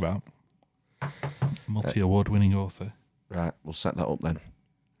to talk about. Multi-award-winning author. Right, we'll set that up then.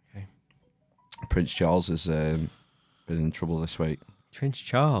 Okay. Prince Charles has been in trouble this week. Prince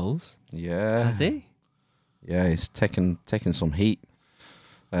Charles? Yeah. Has he? Yeah, he's taken some heat.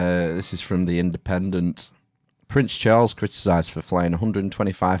 This is from The Independent. Prince Charles criticised for flying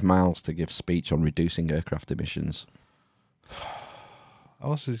 125 miles to give speech on reducing aircraft emissions.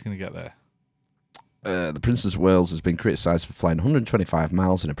 How else is he going to get there? The Princess of Wales has been criticised for flying 125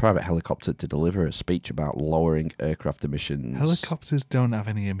 miles in a private helicopter to deliver a speech about lowering aircraft emissions. Helicopters don't have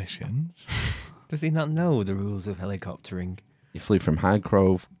any emissions. Does he not know the rules of helicoptering? He flew from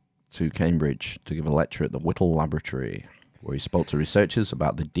Highgrove to Cambridge to give a lecture at the Whittle Laboratory, where he spoke to researchers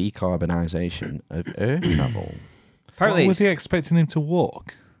about the decarbonisation of air travel. Apparently, Was he expecting him to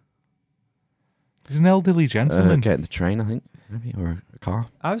walk? He's an elderly gentleman. Getting the train, I think, maybe, or a car.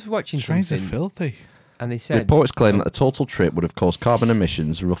 I was watching Trains are something, filthy. and they said Reports claim that the total trip would have caused carbon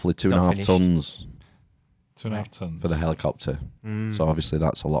emissions roughly 2.5 finished. tons 2.5 tons. for the helicopter. So obviously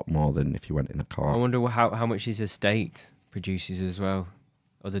that's a lot more than if you went in a I car. wonder how much his estate produces as well,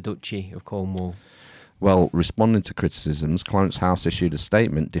 or the Duchy of Cornwall. Well, responding to criticisms, Clarence House issued a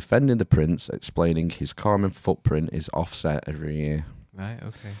statement defending the prince, explaining his carbon footprint is offset every year. Right.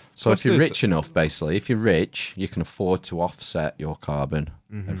 Okay. So What's if you're this? rich enough, basically, if you're rich, you can afford to offset your carbon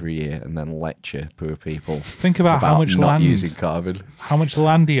every year and then lecture poor people Think about how much not land using carbon. how much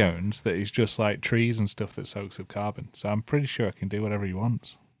land he owns that is just like trees and stuff that soaks up carbon. So I'm pretty sure I can do whatever he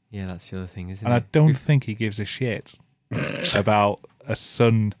wants. Yeah, that's the other thing, isn't And I it? don't think he gives a shit about a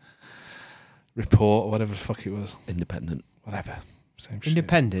Sun report or whatever the fuck it was. Independent. Whatever. Same shit.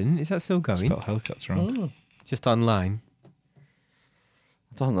 Independent, is that still going? Spelled helicopter wrong. Just online.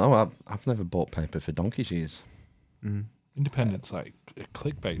 I don't know. I've never bought paper for donkey's years. Independent's like a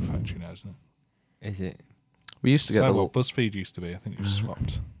clickbait factory now, isn't it? Is it? We used to It's get like the what BuzzFeed used to be. I think it was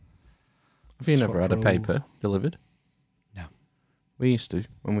swapped. Have you never swap had a roles. paper delivered? No. We used to.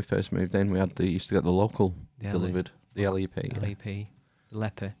 When we first moved in, used to get the local The delivered. The LEP. yeah. LEP, the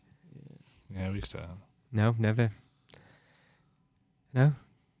leper. Yeah, we used to have. No, never. No,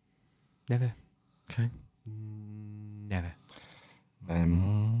 never, Okay. never.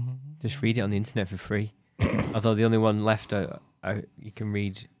 Just Just read it on the internet for free. Although the only one left you can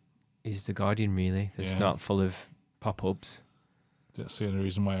read is The Guardian, really. That's Yeah. not full of pop-ups. That's the only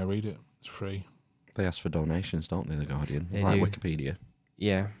reason why I read it. It's free. They ask for donations, don't they, The Guardian? They like do. Wikipedia.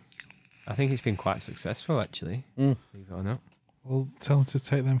 Yeah. I think it's been quite successful, actually. Believe it or not. Well, tell them to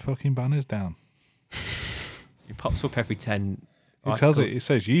take them fucking banners down. It pops up every 10 It tells it. It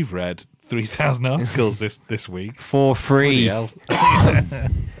says you've read 3,000 articles this week for free. Bloody hell.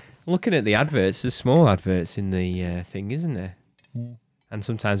 Looking at the adverts, there's small adverts in the thing, isn't there? Mm. And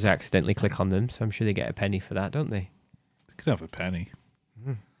sometimes I accidentally click on them, so I'm sure they get a penny for that, don't they? They could have a penny.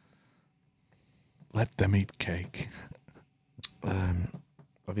 Mm. Let them eat cake.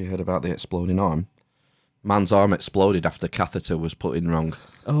 Have you heard about the exploding arm? Man's arm exploded after catheter was put in wrong.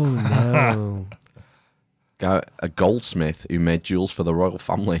 Oh, no. A goldsmith who made jewels for the royal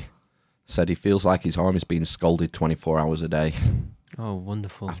family said he feels like his arm is being scalded 24 hours a day Oh,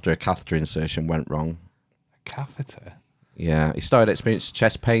 wonderful. after a catheter insertion went wrong. A catheter? Yeah, he started experiencing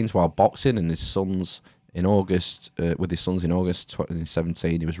chest pains while boxing, and with his sons in August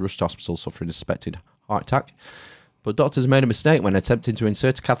 2017. He was rushed to hospital suffering a suspected heart attack. But doctors made a mistake when attempting to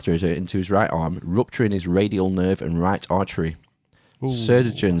insert a catheter into his right arm, rupturing his radial nerve and right artery. Ooh.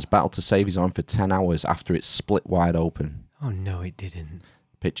 Surgeons battled to save his arm for 10 hours after it split wide open. Oh, no, it didn't.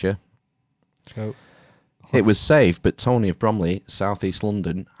 Picture. Oh. It was saved, but Tony of Bromley, South East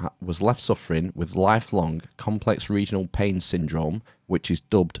London, was left suffering with lifelong complex regional pain syndrome, which is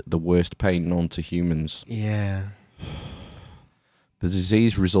dubbed the worst pain known to humans. Yeah. The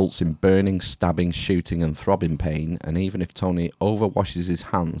disease results in burning, stabbing, shooting and throbbing pain, and even if Tony overwashes his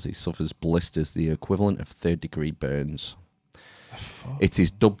hands, he suffers blisters, the equivalent of third-degree burns. It is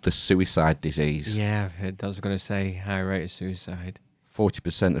dubbed the suicide disease. Yeah, I've heard, I was going to say high rate of suicide.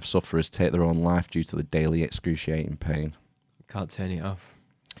 40% of sufferers take their own life due to the daily excruciating pain. Can't turn it off.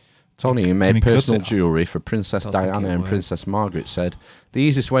 Tony, who Can made he cut personal it off? jewellery for Princess Don't think Diana it'll and work. Princess Margaret, said, the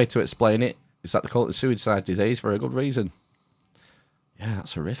easiest way to explain it is that they call it the suicide disease for a good reason. Yeah,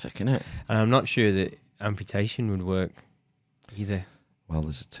 that's horrific, isn't it? And I'm not sure that amputation would work either. Well,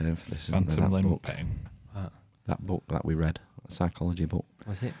 there's a term for this, isn't there? Phantom That limb book, pain. that book that we read, a psychology book.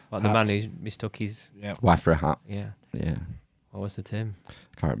 Was it? Like the man Hats. who mistook his... Yeah. Wife for a hat. Yeah. Yeah, What was the term?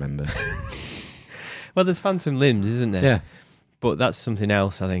 can't remember. Well, there's phantom limbs, isn't there? Yeah. But that's something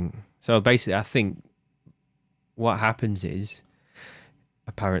else, I think. So basically, I think what happens is,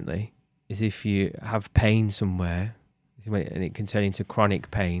 apparently, is if you have pain somewhere, and it can turn into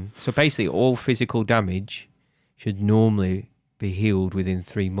chronic pain. So basically, all physical damage should normally be healed within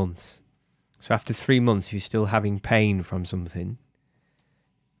 3 months. So after 3 months, if you're still having pain from something,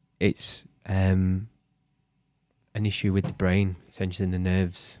 it's an issue with the brain, essentially in the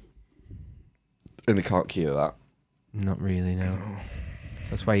nerves. And they can't cure that. Not really, no. So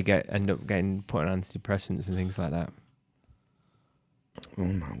that's why you end up getting put on antidepressants and things like that. Oh,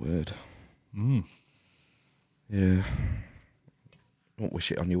 my word. Mm. Yeah. Won't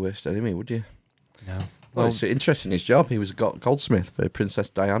wish it on your worst enemy, would you? No. Well, it's interesting, his job. He was a goldsmith for Princess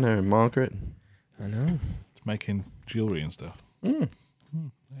Diana and Margaret. I know. It's making jewellery and stuff. Mm.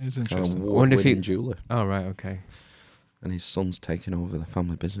 It is Kind of interesting. wonder if he- award-winning jeweller. Oh, right, okay. And his son's taken over the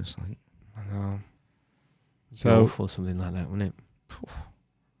family business, I think. I know. So- Awful, something like that, wouldn't it?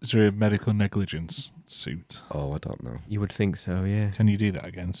 Is there a medical negligence suit? Oh, I don't know. You would think so, yeah. Can you do that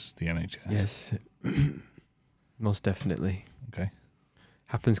against the NHS? Yes. Most definitely. Okay.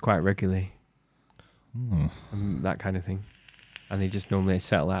 Happens quite regularly, Hmm. that kind of thing. And they just normally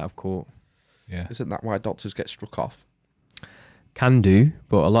settle out of court. Yeah. Isn't that why doctors get struck off? Can do,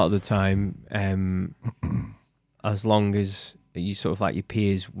 but a lot of the time, as long as you sort of like your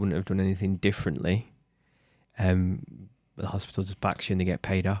peers wouldn't have done anything differently, the hospital just backs you and they get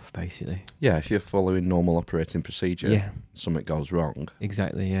paid off, basically. Yeah, if you're following normal operating procedure, Yeah, something goes wrong.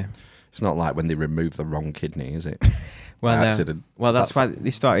 exactly, yeah. It's not like when they remove the wrong kidney, is it? Well, By no. accident. Well, that's why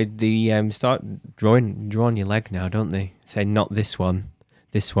they started start drawing your leg now, don't they? Say not this one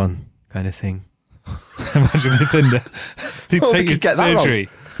kind of thing. Imagine if they Oh, take they you could get to that wrong. surgery,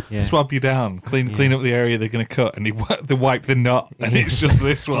 Yeah. swab you down, clean Yeah. up the area they're going to cut, and they wipe the knot, and it's just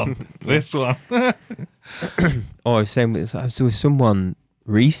this one, this one. Oh, I was saying there was someone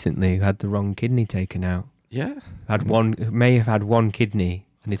recently who had the wrong kidney taken out. Yeah. May have had one kidney,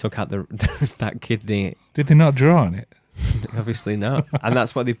 and they took out that kidney. Did they not draw on it? Obviously not, and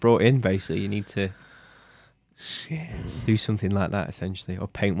that's what they brought in. Basically, you need to Shit. do something like that, essentially, or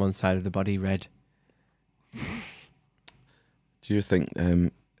paint one side of the body red. Do you think,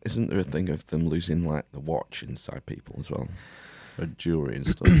 isn't there a thing of them losing like the watch inside people as well? Or jewellery and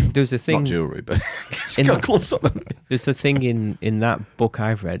stuff? There's a thing. Not jewellery, but In got the- gloves on them. There's a thing in that book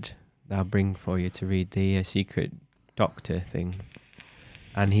I've read that I'll bring for you to read, the Secret Doctor thing.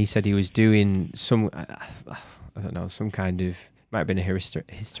 And he said he was doing I don't know, some kind of, might have been a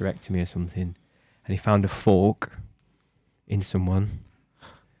hysterectomy or something. And he found a fork in someone.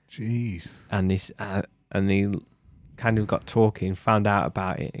 Jeez. And he kind of got talking, found out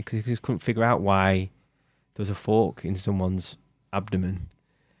about it because he just couldn't figure out why there was a fork in someone's abdomen.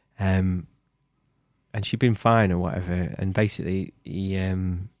 And she'd been fine or whatever. And basically,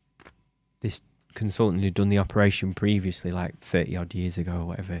 this consultant who'd done the operation previously, like 30 odd years ago or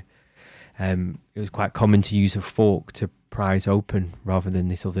whatever, it was quite common to use a fork to prise open rather than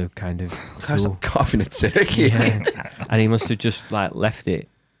this other kind of Guy's tool. like carving a turkey. Yeah. And he must have just like left it.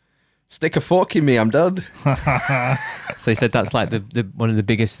 Stick a fork in me, I'm done. So he said that's like the one of the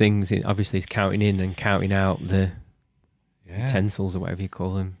biggest things. Obviously, is counting in and counting out the utensils or whatever you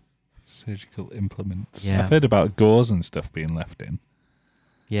call them. Surgical implements. Yeah. I've heard about gauze and stuff being left in.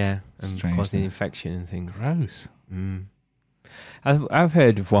 Yeah, and Strange causing things. infection and things. Gross. I've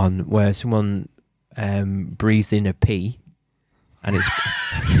heard of one where someone breathed in a pea, and it's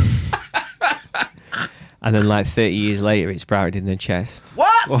and then like 30 years later, it sprouted in their chest. What?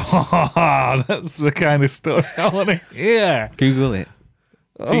 Oh, that's the kind of story I want to hear. Google it.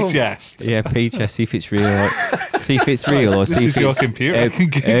 Pea chest. Yeah, pea chest. See if it's real. See if it's real, or This see is if your it's computer. I can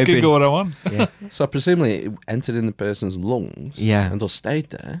urban. Google what I want. Yeah, So presumably it entered in the person's lungs. Yeah. And just stayed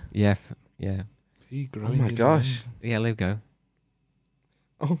there. yeah, yeah. Pea Oh growing my in gosh. Yeah, there we go.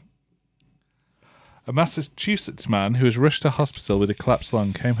 Oh. A Massachusetts man who was rushed to hospital with a collapsed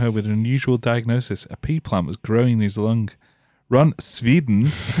lung came home with an unusual diagnosis. A pea plant was growing in his lung. Ron Sweden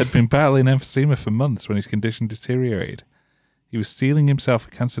had been battling emphysema for months when his condition deteriorated. He was steeling himself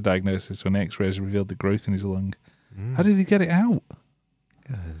a cancer diagnosis when X-rays revealed the growth in his lung. How did he get it out?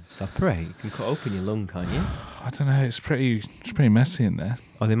 Separate. You can cut open your lung, can't you? I don't know. It's pretty messy in there.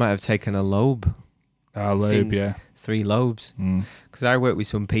 Or they might have taken a lobe. Ah, Seen lobe, yeah. 3 lobes. Mm. Because I work with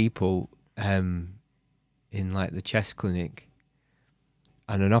some people in like the chest clinic,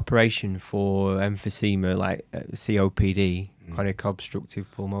 and an operation for emphysema, like COPD, chronic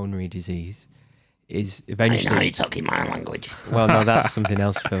obstructive pulmonary disease, is eventually. Now you're talking my language. Well, no, that's something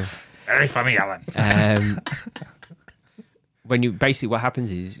else, Phil. Very funny, Alan. When you basically what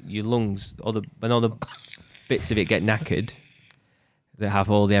happens is your lungs, when all the bits of it get knackered, that have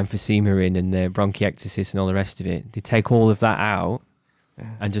all the emphysema in and the bronchiectasis and all the rest of it, they take all of that out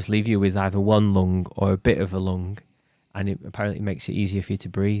and just leave you with either one lung or a bit of a lung, and it apparently makes it easier for you to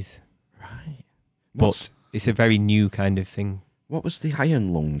breathe. Right. But it's a very new kind of thing. What was the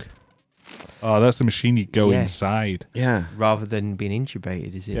iron lung? Oh, that's the machine you go Yeah. inside. Yeah. Rather than being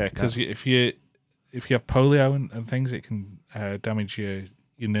intubated, is it? Yeah, because if you have polio and things, it can damage your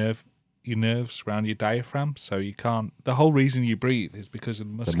nerves around your diaphragm. So you can't. The whole reason you breathe is because of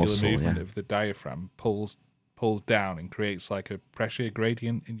the muscular muscle, movement yeah. of the diaphragm pulls down and creates like a pressure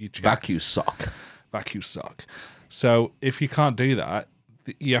gradient in your chest. Vacuum sock. So if you can't do that,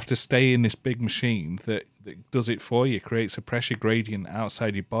 you have to stay in this big machine that does it for you. Creates a pressure gradient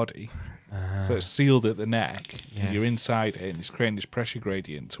outside your body. So it's sealed at the neck, and you're inside it, and it's creating this pressure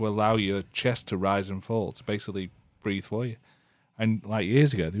gradient to allow your chest to rise and fall, to basically breathe for you. And like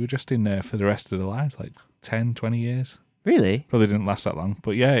years ago, they were just in there for the rest of their lives, like 10, 20 years. Really? Probably didn't last that long.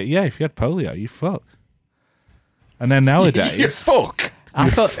 But yeah, if you had polio, you fucked. And then nowadays... You're fuck.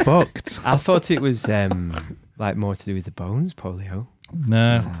 You're fucked. I thought it was like more to do with the bones, polio.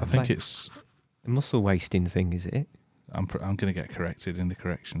 No, I think like- it's... A muscle wasting thing, is it? I'm going to get corrected in the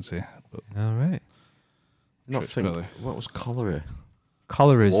corrections here. But All right. Not Trips think, belly. what was cholera?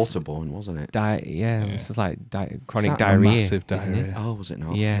 Cholera's Waterborne, wasn't it? yeah, this is like chronic Is that a diarrhea. massive isn't it? diarrhea? Oh, was it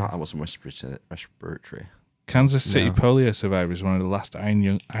not? Yeah. No, that wasn't respiratory. Kansas City No. polio survivor is one of the last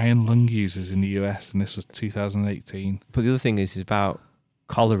iron lung users in the US, and this was 2018. But the other thing is about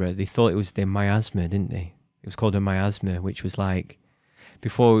cholera. They thought it was the miasma, didn't they? It was called a miasma, which was like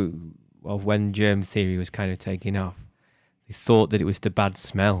before, well, when germ theory was kind of taking off. They thought that it was the bad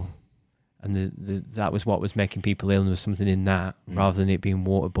smell, and that was what was making people ill, and there was something in that, rather than it being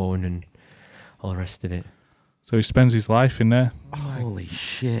waterborne and all the rest of it. So he spends his life in there. Holy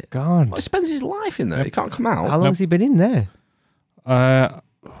shit. God, Well, he spends his life in there. He can't come out. how long's he been in there? I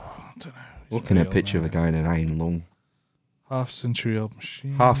don't know. He's Looking at a pretty picture of old a guy in an iron lung. now. Half-century old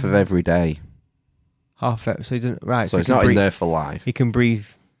machine. Half of every day. So he didn't. Right. So he he's can not in breathe- there for life. He can breathe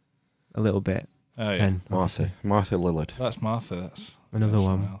a little bit. Oh, yeah. Then Martha Lillard. That's Martha. That's Another that's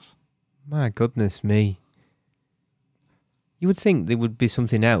one. someone else. My goodness me. You would think there would be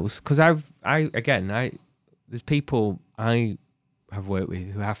something else, because there's people I have worked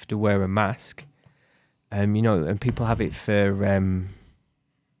with who have to wear a mask, and people have it for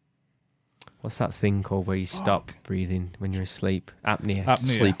what's that thing called where you stop breathing when you're asleep? Apnea.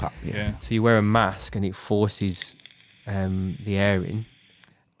 Apnea. Sleep apnea. Yeah. So you wear a mask and it forces the air in.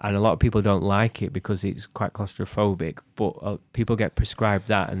 And a lot of people don't like it because it's quite claustrophobic, but people get prescribed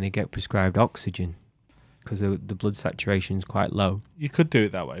that and they get prescribed oxygen. because the blood saturation is quite low. You could do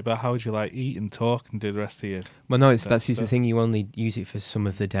it that way, but how would you like eat and talk and do the rest of your? Well, no, that's stuff? the thing. You only use it for some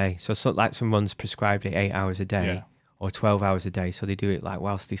of the day. So like someone's prescribed it 8 hours a day. Yeah. Or 12 hours a day, so they do it like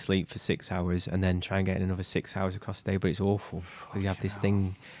whilst they sleep for 6 hours and then try and get another 6 hours across the day. But it's awful because you have this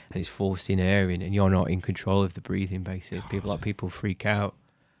thing and it's forced in air in, and you're not in control of the breathing. Basically, people freak out.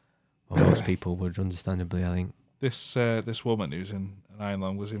 Well, most people would, understandably, I think. This woman who's in an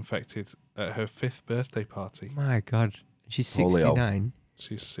island was infected at her 5th birthday party. My God, she's Polio. 69.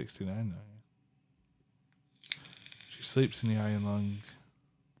 She's 69 now. Yeah. She sleeps in the iron lung.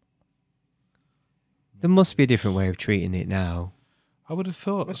 There must be a different way of treating it now. I would have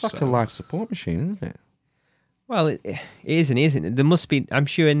thought It's like a life support machine, isn't it? Well, it is and isn't it? There must be. I'm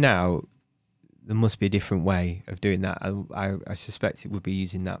sure now there must be a different way of doing that. I suspect it would be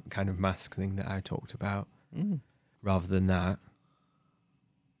using that kind of mask thing that I talked about, rather than that.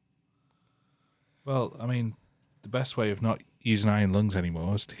 Well, I mean, the best way of not using iron lungs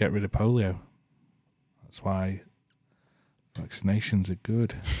anymore is to get rid of polio. That's why vaccinations are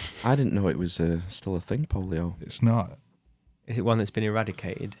good. I didn't know it was still a thing, polio. It's not. Is it one that's been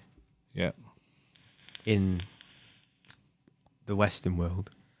eradicated Yeah. in the Western world?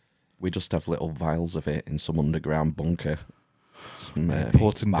 We just have little vials of it in some underground bunker. Some,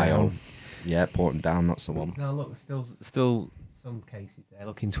 Porton down. Yeah, Porton down, that's the one. No, look, still some cases there.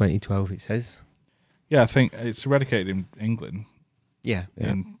 Look, in 2012 it says. Yeah, I think it's eradicated in England, Yeah,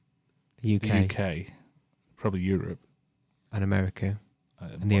 in the UK, the UK, probably Europe, and America,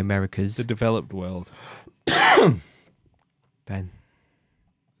 and the Americas. the developed world. Ben.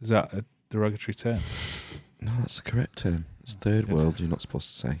 Is that a derogatory term? No, that's the correct term. It's third world, you're not supposed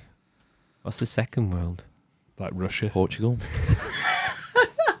to say. What's the second world? Like Russia? Portugal.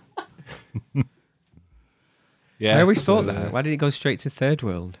 Yeah. I always thought that. Why did it go straight to third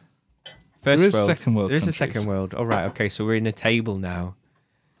world? First There is world. second world There is a countries. second world. All right. Okay. So we're in a table now.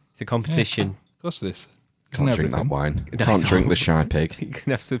 It's a competition. Of course it is. Can't Isn't drink that everything? wine. That's Can't drink all. the Shy Pig. You're gonna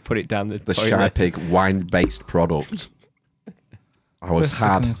have to put it down the The toilet. Shy Pig wine-based product. I was First,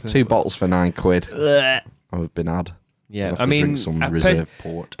 second, had and third 2 world. bottles for £9. Ugh. I've been had. Yeah. I'll have I to mean, drink some I reserve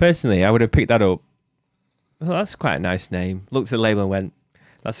port. personally, I would have picked that up. Well, that's quite a nice name. Looked at the label and went,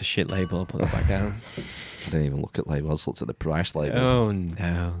 "That's a shit label." I'll put it back down. I didn't even look at labels. I just looked at the price label. Oh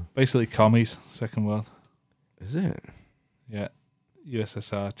no. Basically, commies, second world. Is it? Yeah.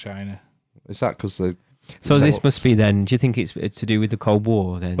 USSR, China. Is that because the... So this must be then. Do you think it's to do with the Cold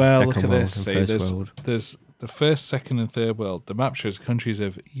War then? Well, Second look at world this. and See, first world. there's the first, second, and third world. The map shows countries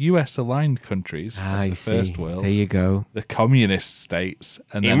of US-aligned countries of I the see. first world, There you go. the communist states,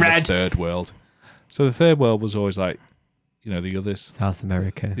 and In then red. the third world. So the third world was always like, you know, the others. South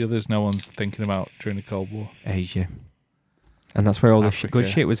America, The others no one's thinking about during the Cold War. Asia, and that's where all the Africa. good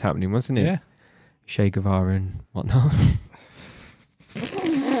shit was happening, wasn't it? Yeah. Che Guevara and whatnot.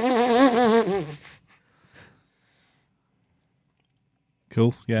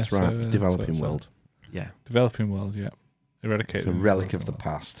 Cool. Yeah. That's right. so, Developing so- world. Yeah. Developing world, yeah. Eradicated. It's a in relic of the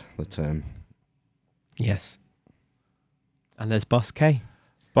developing world. past, the term. Yes. And there's Boss K.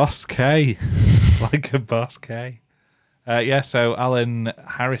 Boss K. Like a Boss K. Yeah, so Alan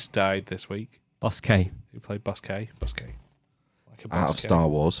Harris died this week. Boss K. Who played Boss K? Boss K. Like a Boss Out of K. Star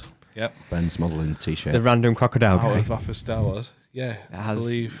Wars. Yep. Ben's modelling the t-shirt. The random crocodile Out guy. of off of Star Wars. Yeah. It I has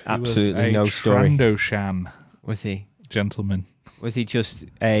believe he absolutely was a no story. Trandoshan Was he? gentleman. Was he just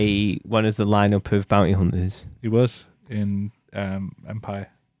one of the lineup of bounty hunters? He was in Empire.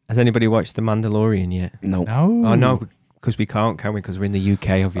 Has anybody watched The Mandalorian yet? No. No. Oh no, because we can't, can we? Because we're in the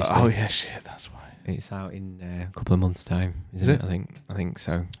UK, obviously. Oh yeah, shit. That's why. It's out in a couple of months' time, Is isn't it? it? I think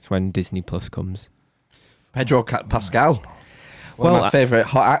so. It's when Disney Plus comes. Pedro Pascal. One of Well, my favourite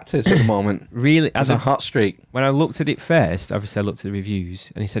hot actors at the moment. Really, As a hot streak. when I looked at it first, obviously I looked at the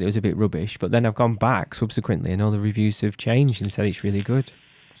reviews and he said it was a bit rubbish. But then I've gone back subsequently and all the reviews have changed and said it's really good.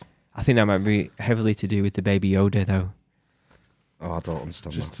 I think that might be heavily to do with the Baby Yoda, though. Oh, I don't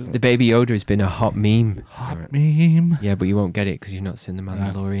understand that. The Baby Yoda has been a hot meme. Hot meme. Yeah, but you won't get it because you've not seen The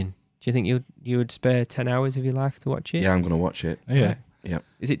Mandalorian. Do you think you would spare 10 hours of your life to watch it? Yeah, I'm going to watch it. Oh, yeah. Right. Yeah.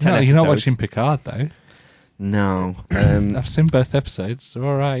 Is it 10 No, episodes? you're not watching Picard though. No. I've seen both episodes. They're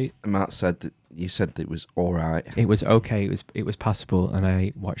all right. Matt said that you said that it was all right. It was okay. It was passable, and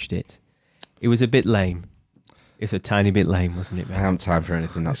I watched it. It was a bit lame. It's a tiny bit lame, wasn't it, I man? haven't time for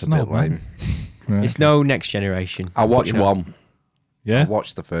anything that's It's a bit not, man. lame. Right. It's no Next Generation. I'll watch But, you know, one. Yeah. I'll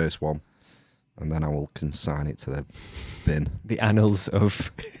watch the first one. And then I will consign it to the bin. The annals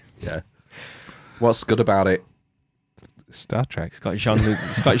of. Yeah. What's good about it? Star Trek. It's got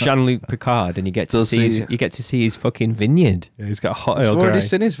Jean-Luc Picard, and you get to Does see he? his fucking vineyard. Yeah, he's got a hot We've Earl already Grey.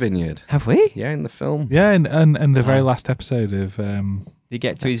 seen his vineyard. Have we? Yeah, in the film. Yeah, and the very last episode of Did he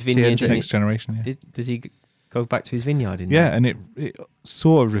get to his vineyard? TNG Next Generation. Yeah, Does he go back to his vineyard? and it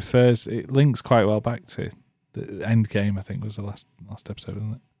sort of it links quite well back to the end game. I think was the last episode,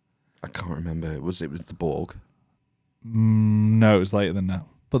 wasn't it? I can't remember. It was the Borg. No, it was later than that.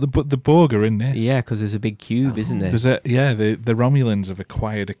 But the Borg are in this. Yeah, because there's a big cube, isn't there? There's the Romulans have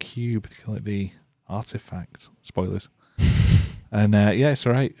acquired a cube. They call it the artifact. Spoilers. And it's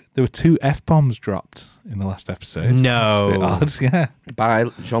all right. There were 2 F-bombs dropped in the last episode. No. It's a bit odd, yeah. By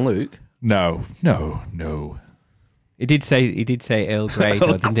Jean-Luc. No. He did say Earl Grey,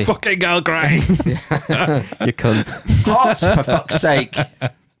 though, didn't he? Fucking Earl Grey. You cunt. Hot, for fuck's sake.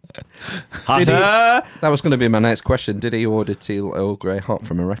 Did he- that was going to be my next question. Did he order Teal Earl Grey hot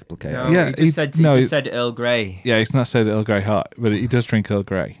from a replicator? No, Yeah, he just said Earl Grey. Yeah, he's not said Earl Grey hot, but he does drink Earl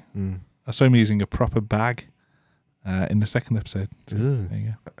Grey. I saw him using a proper bag in the second episode. So, there you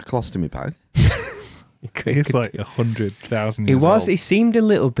go. A colostomy bag. He's like 100,000 He years was. old. He seemed a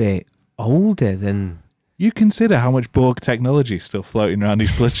little bit older than. You consider how much Borg technology is still floating around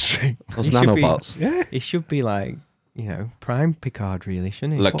his bloodstream. Those He should be- nanobots. Yeah. He should be like, prime Picard, really,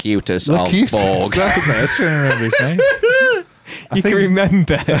 shouldn't he? Locutus of Borg. I was trying to remember his name. You can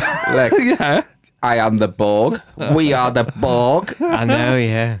remember. Yeah. I am the Borg. We are the Borg. I know,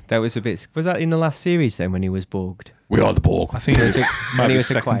 yeah. That was a bit. Was that in the last series then when he was Borged? We are the Borg. I think it was might he be was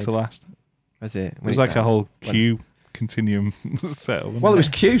second acquired. to last. Was it? It was like a whole Q continuum set. Well, it was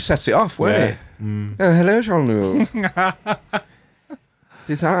Q set it off, wasn't it? Oh, hello, Jean-Luc.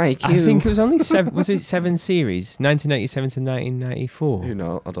 Design Q. I think it was only 7. Was it 7 series? 1997 to 1994. You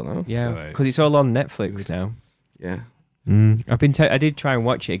know, I don't know. Yeah, because it's all on Netflix now. Yeah. I did try and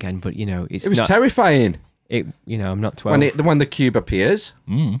watch it again, but it's It was not. terrifying. I'm not 12. When the cube appears,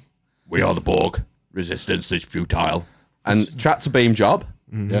 we are the Borg. Resistance is futile. And tractor beam job.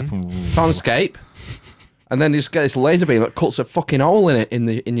 Yeah. Can't escape. And then you just get this laser beam that cuts a fucking hole in it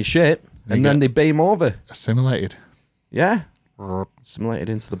in your ship, and then they beam over. Assimilated. Yeah. Assimilated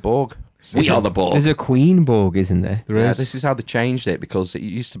into the Borg. We are the Borg. There's a Queen Borg, isn't there? There Yeah, is. this is how they changed it, because it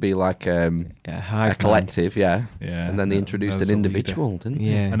used to be like a Hive collective, yeah. Yeah, And then they introduced there's an a leader. individual, didn't they?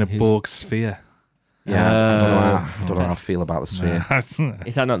 Yeah. And a who's- Borg sphere. Yeah. I don't know how I feel about the sphere.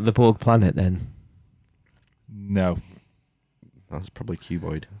 Is that not the Borg planet then? No. That's probably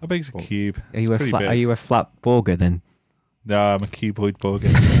cuboid. How big's a cube? Are you a flat Borger then? No, I'm a cuboid Borg.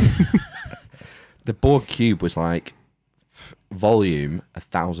 The Borg cube was like volume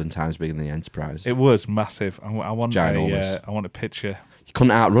 1,000 times bigger than the Enterprise. It was massive. I want Ginormous. I want a picture. You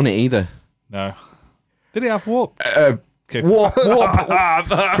couldn't outrun it either. No. Did it have warp? Okay. Warp.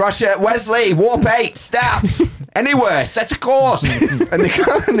 Crusher, Wesley, warp 8, start. Anywhere, set a course. and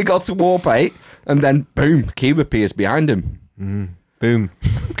they got to warp 8, and then boom, cube appears behind him. Boom.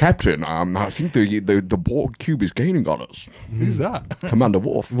 Captain, I think the Borg cube is gaining on us. Who's that? Commander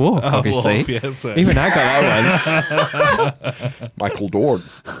Worf. Worf, obviously. Worf, yes, sir. Even I got that one. Michael Dorn.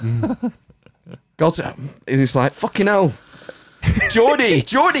 God's, and he's like, fucking hell. Geordie,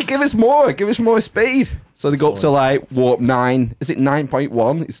 give us more speed. So they go up to like warp 9. Is it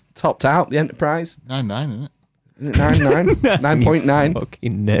 9.1? It's topped out, the Enterprise. 9.9, isn't it? Is it 9.9?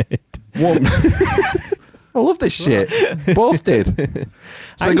 Fucking nerd. Warp. I love this shit. Both did.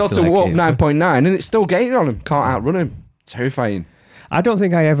 So they I got used to to like warp it. 9.9 and it's still gaining on him. Can't outrun him. Terrifying. I don't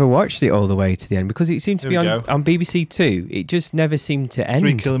think I ever watched it all the way to the end because it seemed to be There we on BBC Two. It just never seemed to end.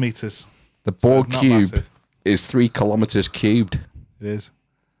 3 kilometers. The Borg not cube massive. is 3 kilometers cubed. It is.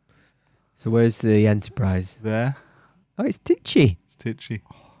 So where's the Enterprise? There. Oh, it's Titchy. It's Titchy.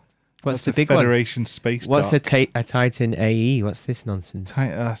 What's That's the a big one? Federation space What's dock. a Titan AE? What's this nonsense?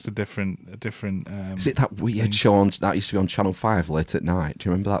 That's a different. Is it that weird show that used to be on Channel 5 late at night? Do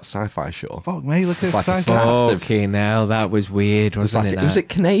you remember that sci-fi show? Fuck me! Look at the Like a size cast of that. of- Okay, now that was weird, wasn't it? Was it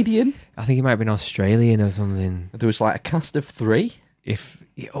Canadian? I think it might have been Australian or something. There was like a cast of 3.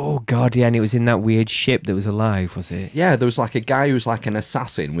 Oh god, yeah, and it was in that weird ship that was alive, was it? Yeah, there was like a guy who was like an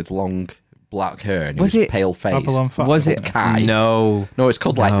assassin with long black hair and he Was was it pale faced. Babylon 5. Was it? Kai. No. No, it's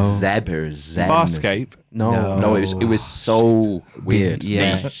called like No. Zeb or Zen. Farscape. No, it was so weird.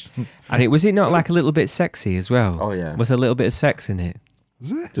 Yeah. And was it not like a little bit sexy as well? Oh, yeah. Was there a little bit of sex in it?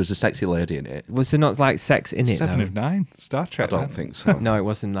 Is it? There was a sexy lady in it. Was there not like sex in it? 7 though? of 9. Star I Trek. don't man. think so. No, it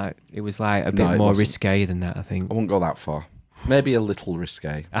wasn't like. It was like a No, bit it more wasn't. risque than that. I think. I won't go that far. Maybe a little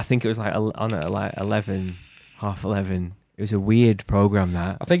risque. I think it was like on at like 11, half 11. It was a weird program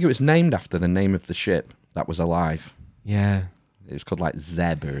that. I think it was named after the name of the ship that was alive. Yeah. It was called like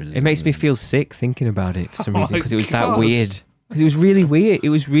Zeb or... It makes me feel sick thinking about it for some Oh reason my because it was that God. weird. Because it was really weird. It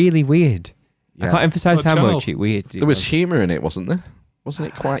was really weird. I Yeah. can't emphasize What how channel? much it weird. There was humour in it, wasn't there? Wasn't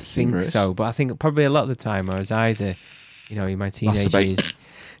it quite I think humorous? so, but I think probably a lot of the time I was either, in my teenage Masturbate.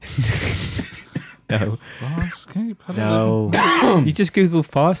 years. No, Farscape? I don't no. You just Google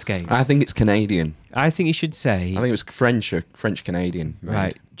Farscape. I think it's Canadian. I think you should say I think it was French or French-Canadian.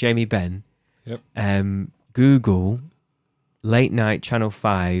 right, Jamie Benn. Yep. Google late night Channel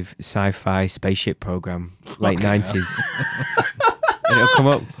 5 sci-fi spaceship program, late 90s. And it'll come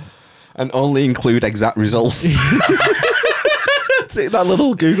up. And only include exact results. Take that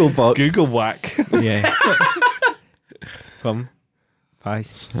little Google box. Google whack. Yeah. Come.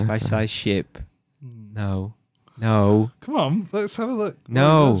 Spy size ship. No. No. Come on, let's have a look.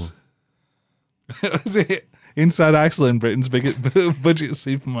 No. Is it Inside Iceland, Britain's biggest budget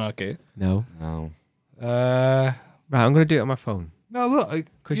supermarket? No. No. Right, I'm going to do it on my phone. No, look.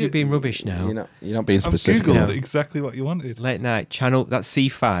 Because you're being rubbish now. You're not being I've specific. Googled now. exactly what you wanted. Late night channel, that's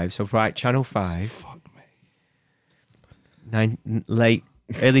C5. So, right, Channel 5. Fuck me.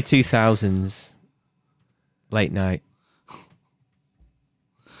 Early 2000s. Late night.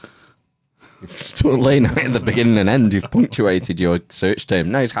 You've done late night at the beginning and end. You've punctuated your search term.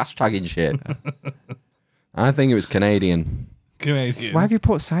 Now it's hashtagging shit. I think it was Canadian. Canadian. Why have you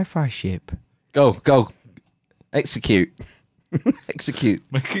put sci-fi ship? Go. Execute. Execute.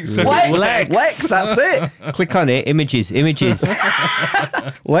 Make it so Lex, that's it. Click on it. Images.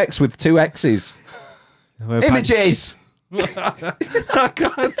 Lex with 2 X's. Where Images.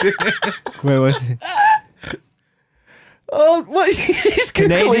 Where was it? Oh, what? He's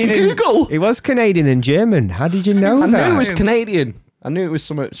Googling and- Google. It was Canadian and German. How did you know I that? knew it was Canadian. I knew it was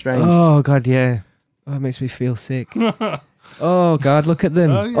somewhat strange. Oh God, yeah. Oh, it makes me feel sick. Oh God, look at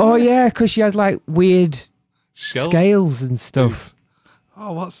them. Oh yeah, because she had like weird Shell. scales and stuff.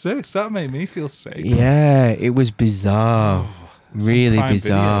 Oh, what's this? That made me feel sick. Yeah, it was bizarre. Really Prime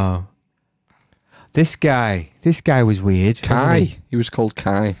bizarre. This guy was weird. wasn't Kai. he? He was called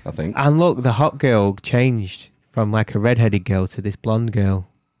Kai, I think. And look, the hot girl changed from like a red-headed girl to this blonde girl.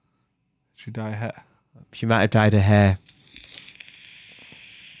 She dye her hair. She might have dyed her hair.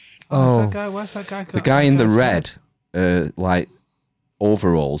 Where's Oh. that guy? Where's that guy? The guy in the red, like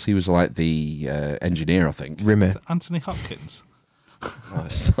overalls. He was like the engineer, I think. Rimmer. Anthony Hopkins. No,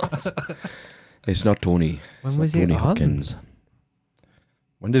 it's not. It's not Tony. When It's was not it Tony on? Hopkins.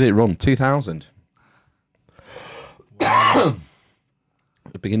 When did it run? 2000. The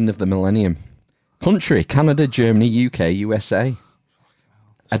beginning of the millennium. Country: Canada, Germany, UK, USA.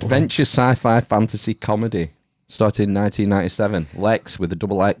 Adventure, sci-fi, fantasy, comedy. Started in 1997. Lex with a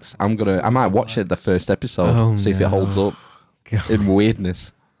double X. I might watch it the first episode. Oh, See if it holds up God. in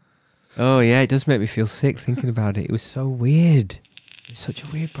weirdness. Oh yeah, it does make me feel sick thinking about it. It was so weird. It was such a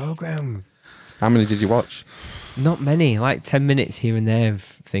weird program. How many did you watch? Not many, like 10 minutes here and there of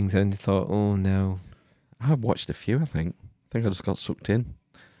things, and I thought, oh no, I watched a few, I think. I think I just got sucked in.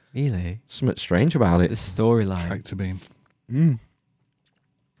 really? Something strange about The it. storyline. Tractor beam.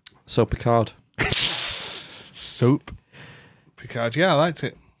 So Picard. Soap. Picard. Yeah, I liked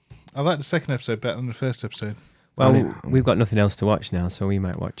it. I liked the second episode better than the first episode. Well, we've got nothing else to watch now, so we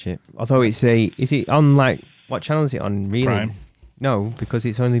might watch it. Although is it on like, what channel is it on? Really? Prime. No, because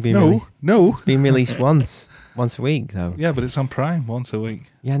it's only been released, No. been released once a week though. Yeah, but it's on Prime once a week.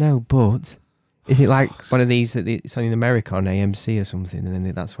 Yeah, no, but is it like one of these that it's on in America on AMC or something, and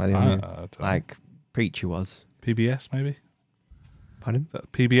then that's why they only I don't know. like Preacher was. PBS maybe. Pardon?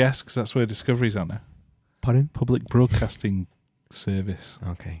 PBS because that's where Discovery's on now. Pardon? Public Broadcasting Service.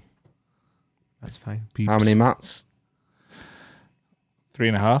 Okay, that's fine. Peeps. How many mats?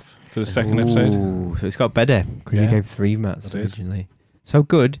 3.5 for the second episode. Ooh, so it's got better because you Yeah, gave 3 mats I did. originally. So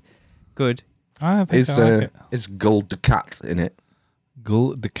good. I think Is I like it. is Gull the cat in it?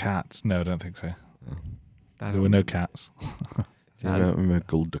 Gull the Cats. No, I don't think so. There were no cats. I don't remember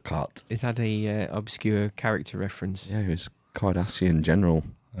Gull the cat. Is that a obscure character reference? Yeah, it was Kardashian General.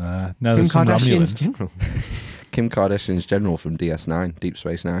 No, Kim there's some Kardashian's Romulans. general. Kim Kardashian's General from DS9, Deep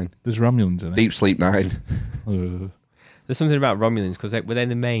Space Nine. There's Romulans in it. Deep Sleep 9. There's something about Romulans because were they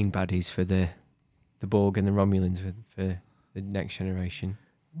the main baddies for the Borg and the Romulans for the next generation?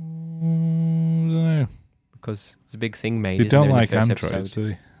 I don't know. Because it's a big thing made. They isn't don't there, in like the first androids, episode?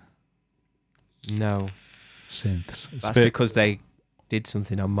 do they? No, Synths. It's a that's bit- because they did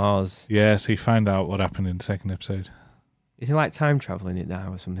something on Mars. Yeah, so you find out what happened in the second episode. Is it like time traveling it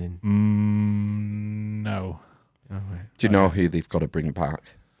now or something? No. Oh, right. Do you know who they've got to bring back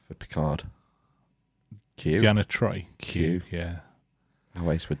for Picard? Q. Diana Troy. Q. Yeah. How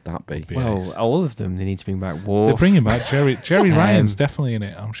ace would that be? Well, all of them. They need to bring back Worf. They're bringing back Jerry. Jerry Ryan's definitely in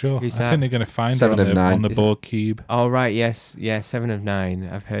it, I'm sure. I who's think that? they're going to find her 7 of 9. on the Is Borg cube. Oh right, yes, yeah, 7 of 9.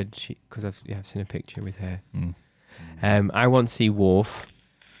 I've heard because I've seen a picture with her. I want to see Worf.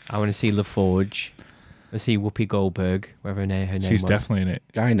 I want to see LaForge. I see Whoopi Goldberg, whatever her name She's was. definitely in it.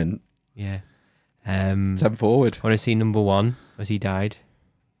 Guinan. Yeah. 10 forward. I want to see number 1 as he died.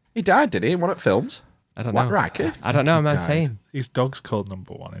 He died, did he? In one of the films? I don't What, know. Riker? I don't know. Am I Died. saying? His dog's called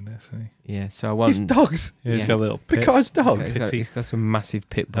number 1 in this, isn't he? Yeah. So I want. His dogs. Yeah, he's Yeah. got a little pit. Picard's dog. He's got some massive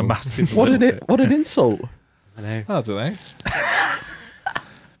pit A bull. massive What little an pit. what an insult. I know. I don't know.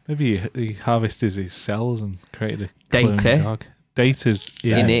 Maybe he harvested his cells and created a Data. clone dog. Data's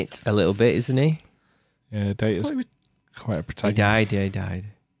In it a little bit, isn't he? Yeah, Data's thought he was- quite a He protagonist. died. Yeah, he died.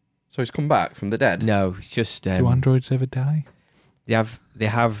 So he's come back from the dead. No, it's just Do androids ever die? they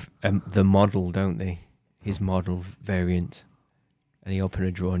have the model, don't they? His model variant, and he opened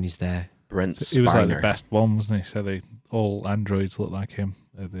a drawer and he's there. Brent He was like the Spiner. best one, wasn't he? So all androids look like him.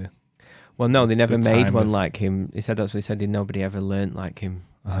 Well, no, they never The made time one of- like him. He said that's what he said. Nobody ever learnt like him.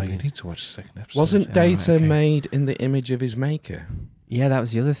 Oh, you need to watch the second episode. Wasn't Yeah, Data right, okay. made in the image of his maker? Yeah, that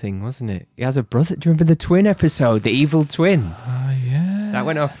was the other thing, wasn't it? He has a brother. Do you remember the twin episode, the evil twin? Yeah. That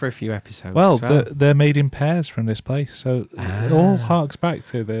went off for a few episodes. Well, as they're made in pairs from this place, so it all harks back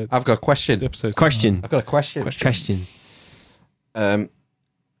to the I've got a question. episodes. Question. I've got a question. Question.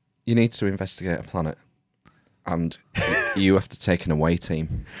 You need to investigate a planet, and you have to take an away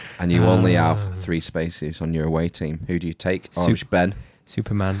team, and you only have 3 spaces on your away team. Who do you take? Orange Ben.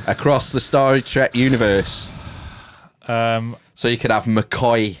 Superman. Across the Star Trek universe. Um, So you could have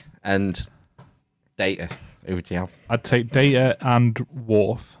McCoy and Data. Who would you have? I'd take Data and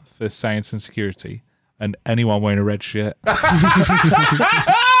Worf for science and security, and anyone wearing a red shirt.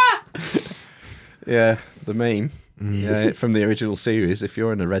 Yeah, the meme. Yeah, from the original series. If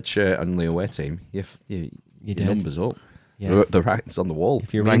you're in a red shirt on the away team, your dead. numbers up. Yeah. The writing's on the wall.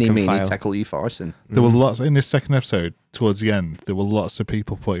 If you're rank and file. tackle you farcing. There were lots in this second episode. Towards the end, there were lots of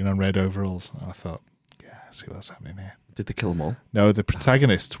people putting on red overalls. I thought, yeah, I see what's happening here. Did they kill them all? No, the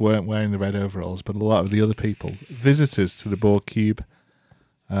protagonists weren't wearing the red overalls, but a lot of the other people, visitors to the Borg cube,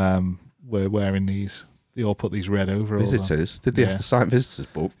 were wearing these. They all put these red overalls on. Visitors? Did they Yeah. have to sign visitors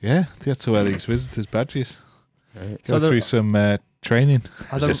book? Yeah, they had to wear these visitors' badges. Right. Go through some training.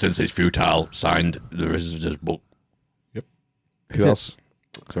 Resistance is futile. Signed the visitors book. Yep. Who else?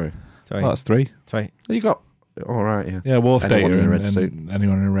 Sorry. Sorry. Oh, that's 3. Sorry. You got. All right. Yeah. Yeah, Wolf Data Anyone in a red and suit.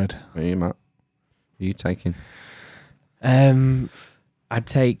 anyone in red. Where are you, Matt? Who are you taking? I'd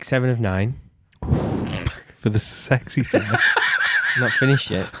take 7 of 9. For the sexy times. Not finished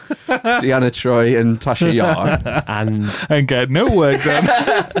yet. Deanna Troy and Tasha Yar. And And get no work done.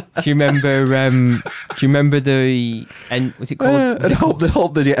 do you remember? The and what's it called? And hope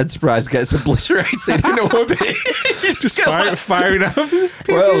the Enterprise gets obliterated in orbit. Just firing up.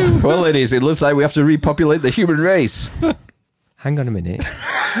 well, it is. It looks like we have to repopulate the human race. Hang on a minute.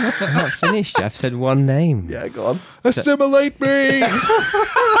 I'm not finished. I've said one name. Yeah, go on. Assimilate me.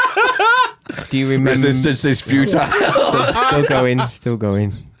 Do you remember? Resistance is futile. Still going. Still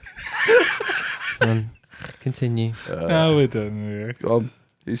going. Come on. Continue. No, we're done. Go on.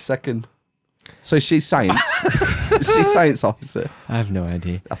 Who's second? So she's science. She's science officer. I have no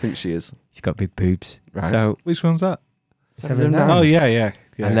idea. I think she is. She's got big boobs. Right. So Which one's that? 7 of 9. Oh, yeah.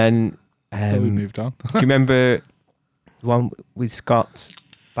 And then Thought we do moved on. you remember the one with Scott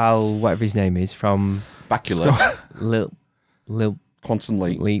Bal, whatever his name is, from Bacula. Lil Quantum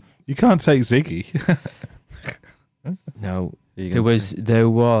Leap. Leap? You can't take Ziggy. No, Who you there gonna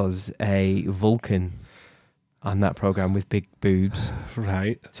was a Vulcan on that program with big boobs.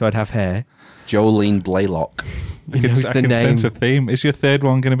 Right. So I'd have hair. Jolene Blaylock. I can, knows I the can name. sense a theme. Is your third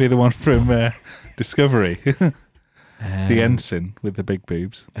one going to be the one from Discovery? The ensign with the big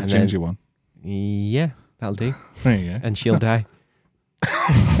boobs. The and then- ginger one. Yeah, that'll do. There you go. And she'll die.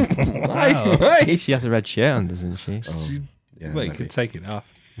 Right. She has a red shirt on, doesn't she? Yeah, Well, you maybe. could take it off.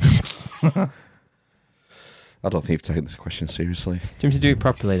 I don't think you've taken this question seriously. Do you want me to do it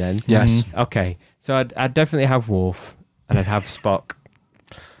properly then? Yes. Okay, so I'd definitely have Worf, and I'd have Spock,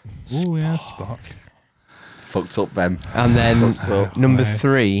 Oh, yeah, Spock. Fucked up, Ben. and then Fucked up. number Right.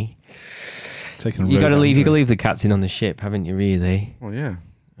 3. Taking You got to road leave. You got to under. leave the captain on the ship, haven't you? Really? Well, yeah.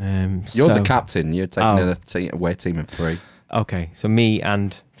 You're so- the captain. You're taking Oh. a away team of 3. Okay, so me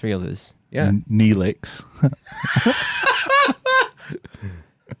and 3 others. Yeah. Neelix.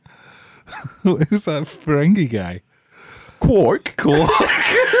 Who's that Ferengi guy? Quark.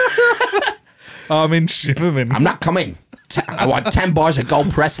 Armin Shimmerman. I'm not coming. I want 10 bars of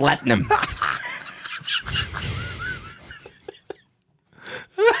gold press platinum.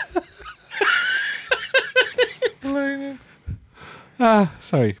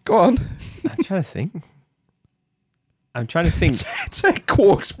 Sorry. Go on. I'm trying to think. Take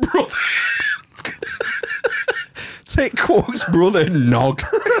Quark's brother. Take Quark's brother, Nog.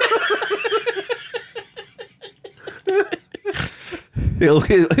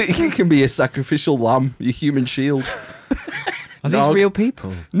 He can be a sacrificial lamb, your human shield. Are Nog. these real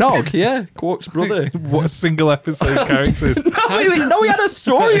people? Nog, yeah, Quark's brother. What a single episode characters. No, he had a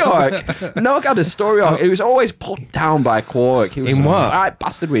story arc. Nog had a story arc. He was always put down by Quark. He was In what? right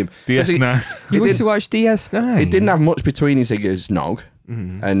bastard with him. DS9. You used to watch DS9. He didn't have much between his ears, Nog.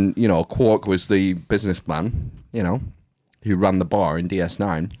 And, Quark was the businessman, who ran the bar in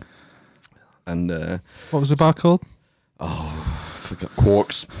DS9. And, What was the bar called? I forgot.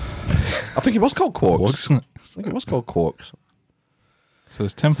 Quarks. I think it was called Quarks. Quarks. I think it was called Quarks. So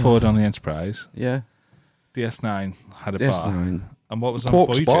it's 10 forward on the Enterprise. Yeah. DS9 had a DS9. bar. And what was on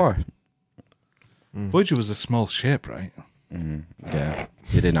Quark's Voyager? bar. Voyager was a small ship, right? Yeah.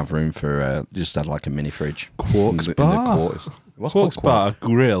 You didn't have room for, just had like a mini fridge. Quark's in the bar. quarters. It was Quark's called Quark. bar,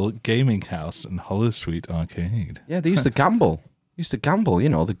 grill, gaming house, and Holosuite arcade. Yeah, they used to gamble.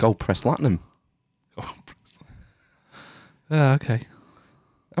 They'd go press platinum. Okay.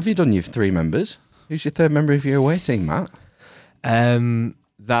 Have you done your 3 members? Who's your 3rd member of your away team, Matt?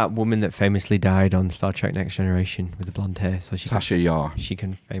 That woman that famously died on Star Trek Next Generation with the blonde hair, so Tasha Yar. she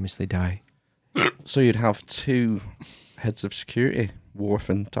can famously die. So you'd have 2 heads of security, Worf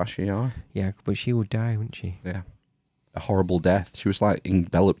and Tasha Yar. Yeah, but she would die, wouldn't she? Yeah. A horrible death. She was like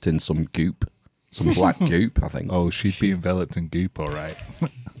enveloped in some goop. Some black goop, I think. Oh, she'd be enveloped in goop, all right.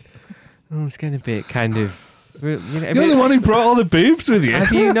 Oh, it's going to be kind of... You're the one who brought all the boobs with you.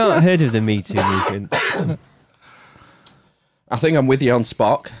 Have you not heard of the Me Too movement? I think I'm with you on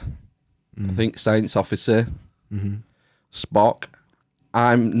Spock. I think Science Officer. Spock.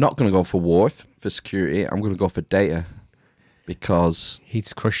 I'm not going to go for Worf for security. I'm going to go for Data because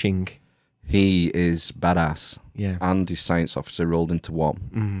He's crushing. he is badass Yeah. and his Science Officer rolled into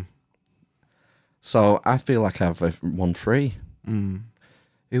one. So I feel like I've won 3.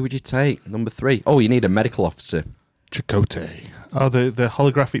 Who would you take? Number 3. Oh, you need a medical officer. Chakotay. Oh, the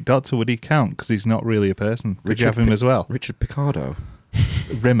holographic doctor, would he count? Because he's not really a person. Could you have him as well? Richard Picardo.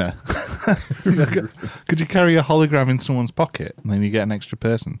 Rimmer. Could you carry a hologram in someone's pocket and then you get an extra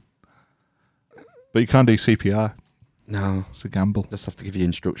person? But you can't do CPR. No, It's a gamble. just have to give you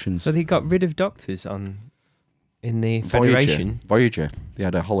instructions. So they got rid of doctors in the Federation. Voyager. They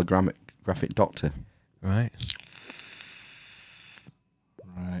had a holographic doctor. Right.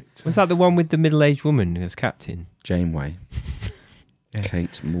 Right. Was that the one with the middle-aged woman as captain? Janeway. Yeah.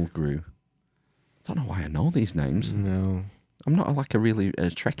 Kate Mulgrew. I don't know why I know these names. No. I'm not like a really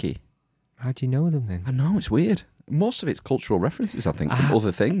Trekkie. How do you know them then? I know, it's weird. Most of it's cultural references, I think, from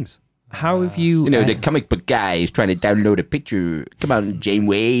other things. How have you... The comic book guy is trying to download a picture. Come on,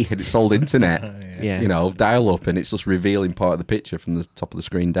 Janeway. And it's old internet. Yeah. Dial up, and it's just revealing part of the picture from the top of the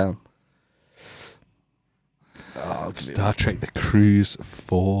screen down. Oh, Star Trek The Cruise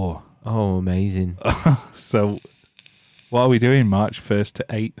 4. Oh, amazing. So, what are we doing March 1st to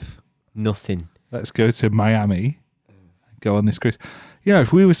 8th? Nothing. Let's go to Miami. Go on this cruise.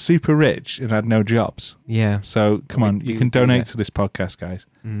 If we were super rich and had no jobs, Yeah. so come on, you can do donate it. to this podcast, guys.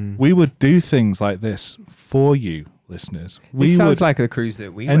 We would do things like this for you, listeners. It We sounds would like a cruise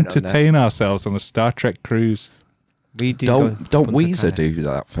that we went on. entertain ourselves on a Star Trek cruise. We do Don't go Weezer Punta do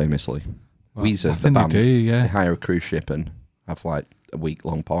that famously? What? Weezer, I the think they band, do, yeah. they hire a cruise ship and have like a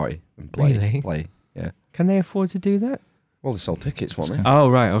week-long party and play. Really? Play, yeah. Can they afford to do that? Well, they sell tickets, won't they? Oh,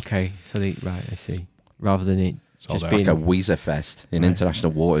 right, okay. So I see. Rather than it Sold just out. being... Like a Weezer fest in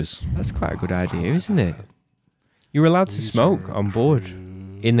international waters. That's quite a good idea, isn't it? You're allowed to smoke on board.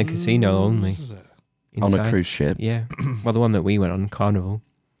 In the casino only. On a Inside. cruise ship. Yeah. Well, the one that we went on, Carnival.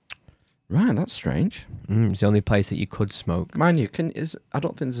 Right, that's strange. It's the only place that you could smoke. Mind you, I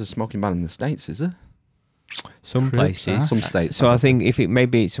don't think there's a smoking ban in the States, is there? Some Cribs, places. Some states. So I have. think if it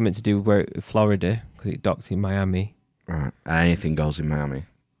maybe it's something to do with Florida, because it docks in Miami. Right, anything goes in Miami.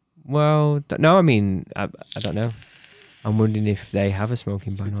 Well, no, I mean, I don't know. I'm wondering if they have a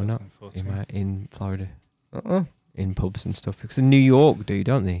smoking ban or not in Florida, in pubs and stuff. Because in New York do,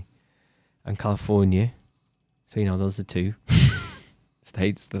 don't they? And California. So, those are 2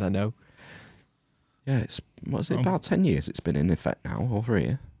 states that I know. Yeah, it's about 10 years it's been in effect now over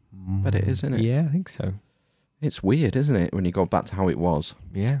here. But it is, isn't it? Yeah, I think so. It's weird, isn't it, when you go back to how it was?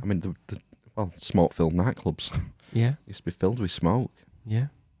 Yeah. I mean, the smoke-filled nightclubs Yeah. used to be filled with smoke. Yeah.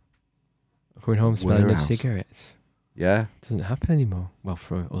 Going home smelling of Warehouse. cigarettes. Yeah. Doesn't happen anymore. Well,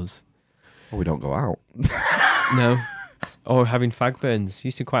 for us. Well, we don't go out. No. Or having fag burns. You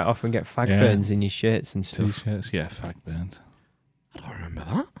used to quite often get fag Yeah. burns in your shirts and stuff. T-shirts, yeah, fag burns.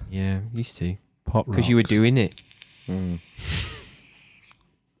 remember that. Yeah, used to. Pop Because you were rocks. doing it I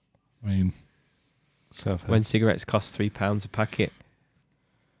mean, so when cigarettes cost £3 a packet.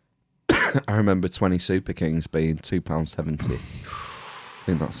 I remember 20 Super Kings being £2.70. I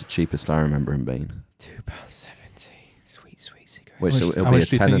think that's the cheapest I remember him being. £2.70. Sweet cigarette. Which how it'll much be a do you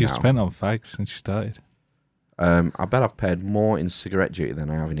think tenner you've now. spent on fags since you started? I bet I've paid more in cigarette duty than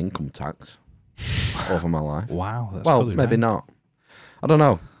I have in income tax over my life. Wow, that's Well, probably maybe right. not. I don't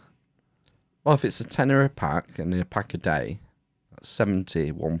know. Well, if it's a tenner a pack and a pack a day, that's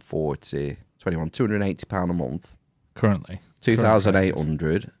 70, 140, 21, £280 a month, Currently.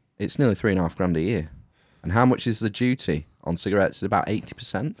 2,800. It's nearly £3.5 a year. And how much is the duty on cigarettes? It's about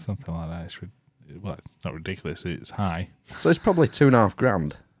 80%. Something like that. Well, it's not ridiculous. It's high. So it's probably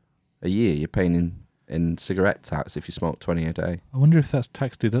 £2.5 a year you're paying in cigarette tax if you smoke 20 a day. I wonder if that's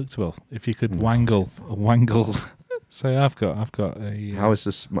tax deductible. If you could wangle. Say, I've got a. How is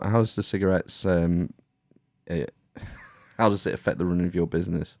the cigarettes? How does it affect the running of your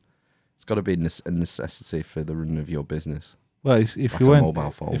business? It's got to be a necessity for the running of your business. Well, if like you a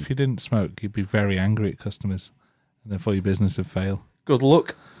mobile phone. if you didn't smoke, you'd be very angry at customers, and therefore your business would fail. Good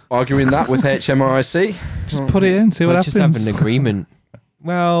luck arguing that with HMRC. Just put it in, see what Just happens. have an agreement.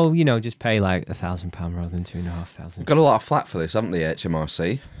 Well, just pay like £1,000 rather than £2,500. Got a lot of flack for this, haven't they,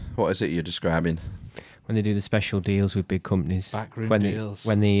 HMRC? What is it you're describing? When they do the special deals with big companies. Backroom when deals.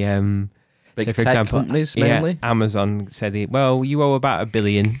 When the Big say, for tech example, companies, mainly? Yeah, Amazon said, you owe about $1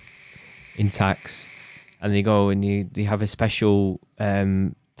 billion in tax. And they go and you have a special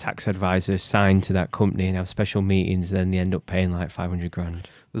tax advisor signed to that company and have special meetings. Then they end up paying like $500,000.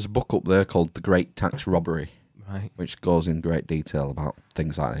 There's a book up there called The Great Tax Robbery, Right. which goes in great detail about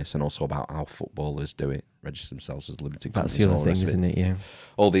things like this and also about how footballers do it, register themselves as limited That's companies. the and other all the thing, rest of isn't it? Yeah.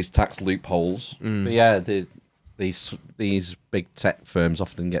 All these tax loopholes. Mm. But yeah, these big tech firms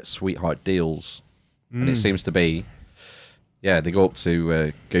often get sweetheart deals. And it seems to be, they go up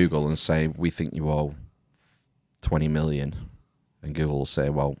to Google and say, we think you owe 20 million. And Google will say,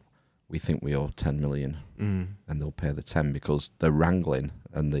 well, we think we owe 10 million. And they'll pay the 10 because they're wrangling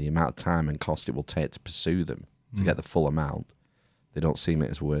and the amount of time and cost it will take to pursue them to get the full amount. They don't seem it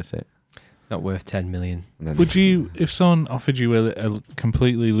as worth it. Not worth 10 million. And then Would you, if someone offered you a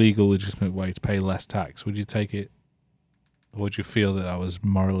completely legal, legitimate way to pay less tax, would you take it? Or would you feel that was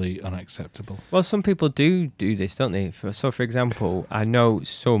morally unacceptable? Well, some people do this, don't they? So, for example, I know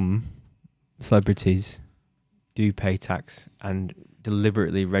some celebrities do pay tax and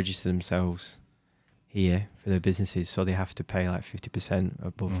deliberately register themselves here for their businesses, so they have to pay like 50%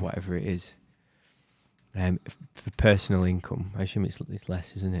 above whatever it is. For personal income, I assume it's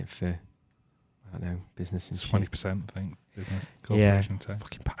less, isn't it? For I don't know, business and It's shit. 20%, I think, business corporation tax.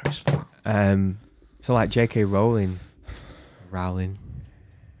 fucking Paris flat. So like J.K. Rowling,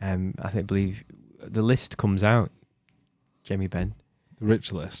 I believe the list comes out. Jamie Benn. The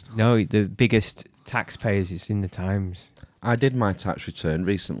rich list. No, the biggest taxpayers. It's in the Times. I did my tax return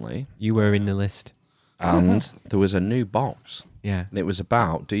recently You were in the list. and there was a new box. Yeah. And it was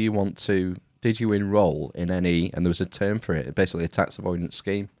about, did you enroll in any, and there was a term for it, basically a tax avoidance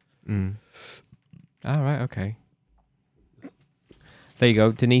scheme. All right. Okay. There you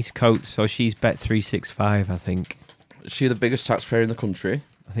go. Denise Coates. So she's bet 365. I think. Is she the biggest taxpayer in the country?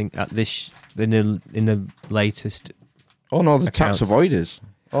 I think at this in the latest. Oh no, the Accounts. tax avoiders.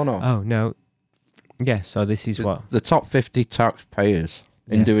 Oh no. Oh no. Yeah. So this is what The top 50 taxpayers,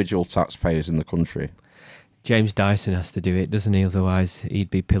 Yeah. individual taxpayers in the country. James Dyson has to do it, doesn't he? Otherwise,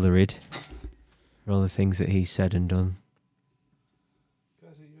 he'd be pilloried for all the things that he's said and done.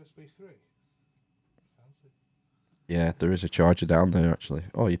 Yeah, there is a charger down there actually.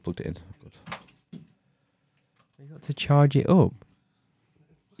 Oh, you plugged it in. Good. You got to charge it up.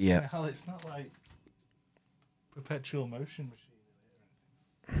 Yeah. Hell, it's not like perpetual motion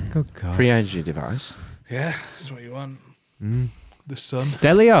machine. Good God. Free energy device. Yeah, that's what you want. The sun.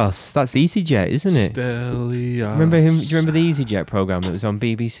 Stelios. That's EasyJet, isn't it? Stelios. Remember him? Do you remember the EasyJet program that was on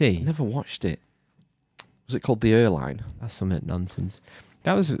BBC? Never watched it. Was it called The Airline? That's some nonsense.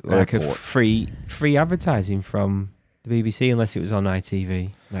 That was like a Airport. free advertising from the BBC, unless it was on ITV.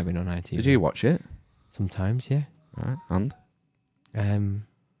 Might have been on ITV. Did you watch it? Sometimes, yeah. Right. And Um,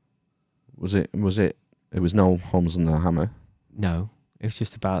 was it was no Holmes and the Hammer? no, it was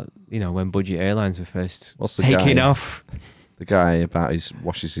just about when budget airlines were first What's the taking guy? off. The guy about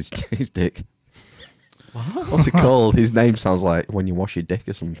washes his dick. What's it called? His name sounds like when you wash your dick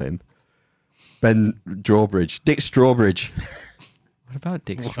or something. Ben Drawbridge. Dick Strawbridge. What about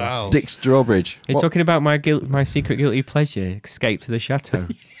Dick Straw? Wow. Dick Strawbridge. You're What- talking about my secret guilty pleasure, Escape to the Chateau.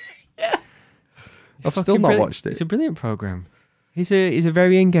 I've still not watched It's it. a brilliant program. He's a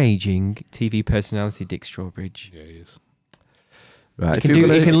very engaging TV personality, Dick Strawbridge. Yeah, he is. Right. He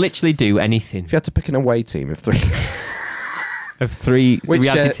can literally do anything. If you had to pick an away team of three,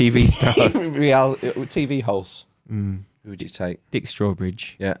 reality TV stars. TV hosts, who would you take? Dick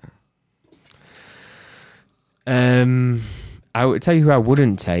Strawbridge. Yeah. I would tell you who I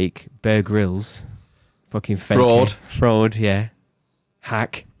wouldn't take. Bear Grylls. Fucking fake. Fraud, yeah.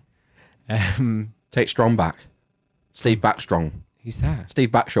 Hack. Take Strong back. Steve Backstrong. Who's that? Steve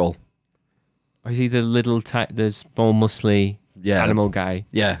Backshall. Or is he the the small muscly animal guy?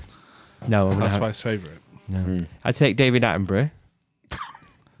 Yeah. No, That's my favourite. No. I'd take David Attenborough.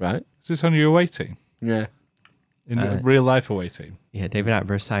 Right. Is this on your away team? Yeah. In a real life away team? Yeah, David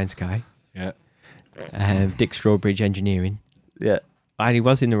Attenborough, science guy. Yeah. Dick Strawbridge, engineering. Yeah. And he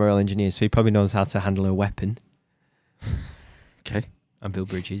was in the Royal Engineers, so he probably knows how to handle a weapon. Okay. And Bill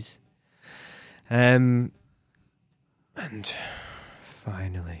Bridges. And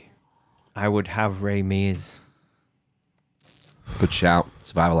finally, I would have Ray Mears. Good shout.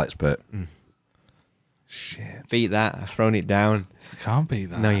 Survival expert. Shit. Beat that. I've thrown it down. I can't beat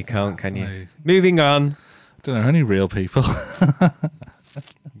that. No, you can't, can you? I Moving on. don't know any real people.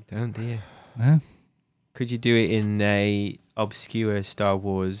 Don't, do you? No. Could you do it in a obscure Star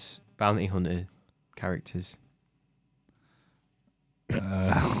Wars bounty hunter characters?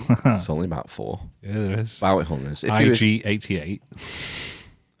 It's only about 4. Yeah, there is. Bounty hunters. If you was- IG-88.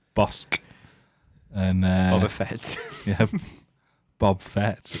 Bosk. And Boba Fett. yeah, Bob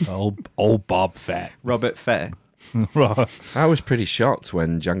Fett. Old Bob Fett. Robert Fett. I was pretty shocked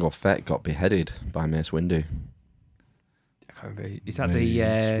when Jango Fett got beheaded by Mace Windu. I can't remember. Is that Mace the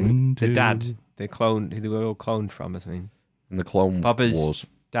Windu. dad? The clone who they were all cloned from or something? In the Clone Bubba's Wars.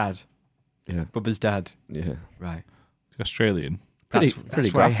 dad. Yeah. Bubba's dad. Yeah. Right. It's Australian. Pretty That's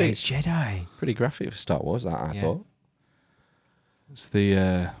why graphic. he hates Jedi. Pretty graphic for Star Wars, that, I thought. It's the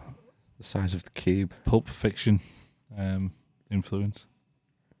The size of the cube. Pulp Fiction influence.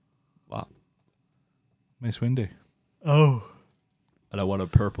 What? Mace Windu. Oh. And I want a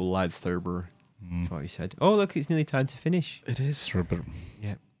purple lightsaber. That's what he said. Oh, look, it's nearly time to finish. It is.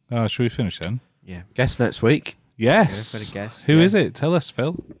 Yeah. Oh, should we finish then? Yeah. Guess next week. Yes. Yeah, I've got a guess. Who Yeah. is it? Tell us,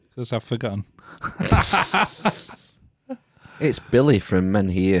 Phil, because I've forgotten. It's Billy from Men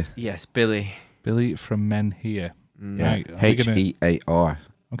Here. Yes, Billy. Billy from Men Here. Yeah. Right, are we gonna- HEAR.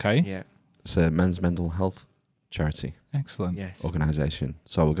 Okay. Yeah. It's a men's mental health charity Excellent. Yes. organisation.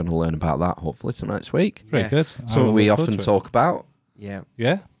 So we're going to learn about that hopefully to next week. Very Yes. good. Something I we look often forward to it. talk about Yeah.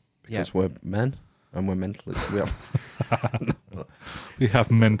 Yeah. because we're men and we're mentally. We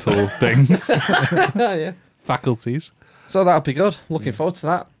have mental things, Yeah. faculties. So that'll be good. Looking forward to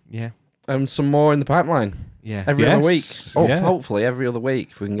that. Yeah. And some more in the pipeline. Yeah. Every other week. Yes. Oh, Yeah. hopefully every other week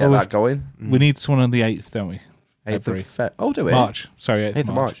if we can get Well, that going. We need someone on the 8th, don't we? 8th February. of Oh, do we? March. Sorry, 8th, 8th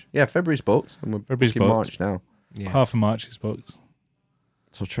of March. Yeah, February's booked. And we're February's booking booked. March now. Yeah. Half of March is booked.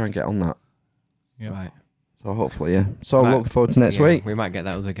 So try and get on that. Yeah. Right. So hopefully, yeah. So Right. looking forward to next Yeah, week. We might get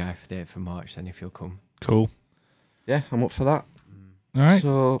that other guy for the 8th of March then if he'll come. Cool. Yeah, I'm up for that. All right.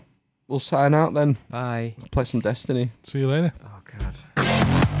 So we'll sign out then. Bye. Play some Destiny. See you later. Oh, God.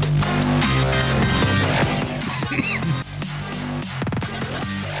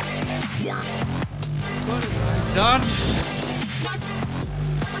 Done?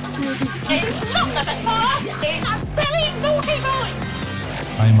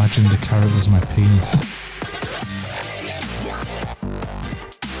 I imagined the carrot was my penis.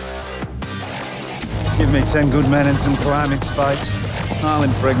 Give me 10 good men and some climbing spikes. I'll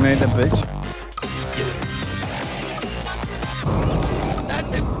impregnate the bitch.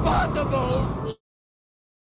 That's impossible!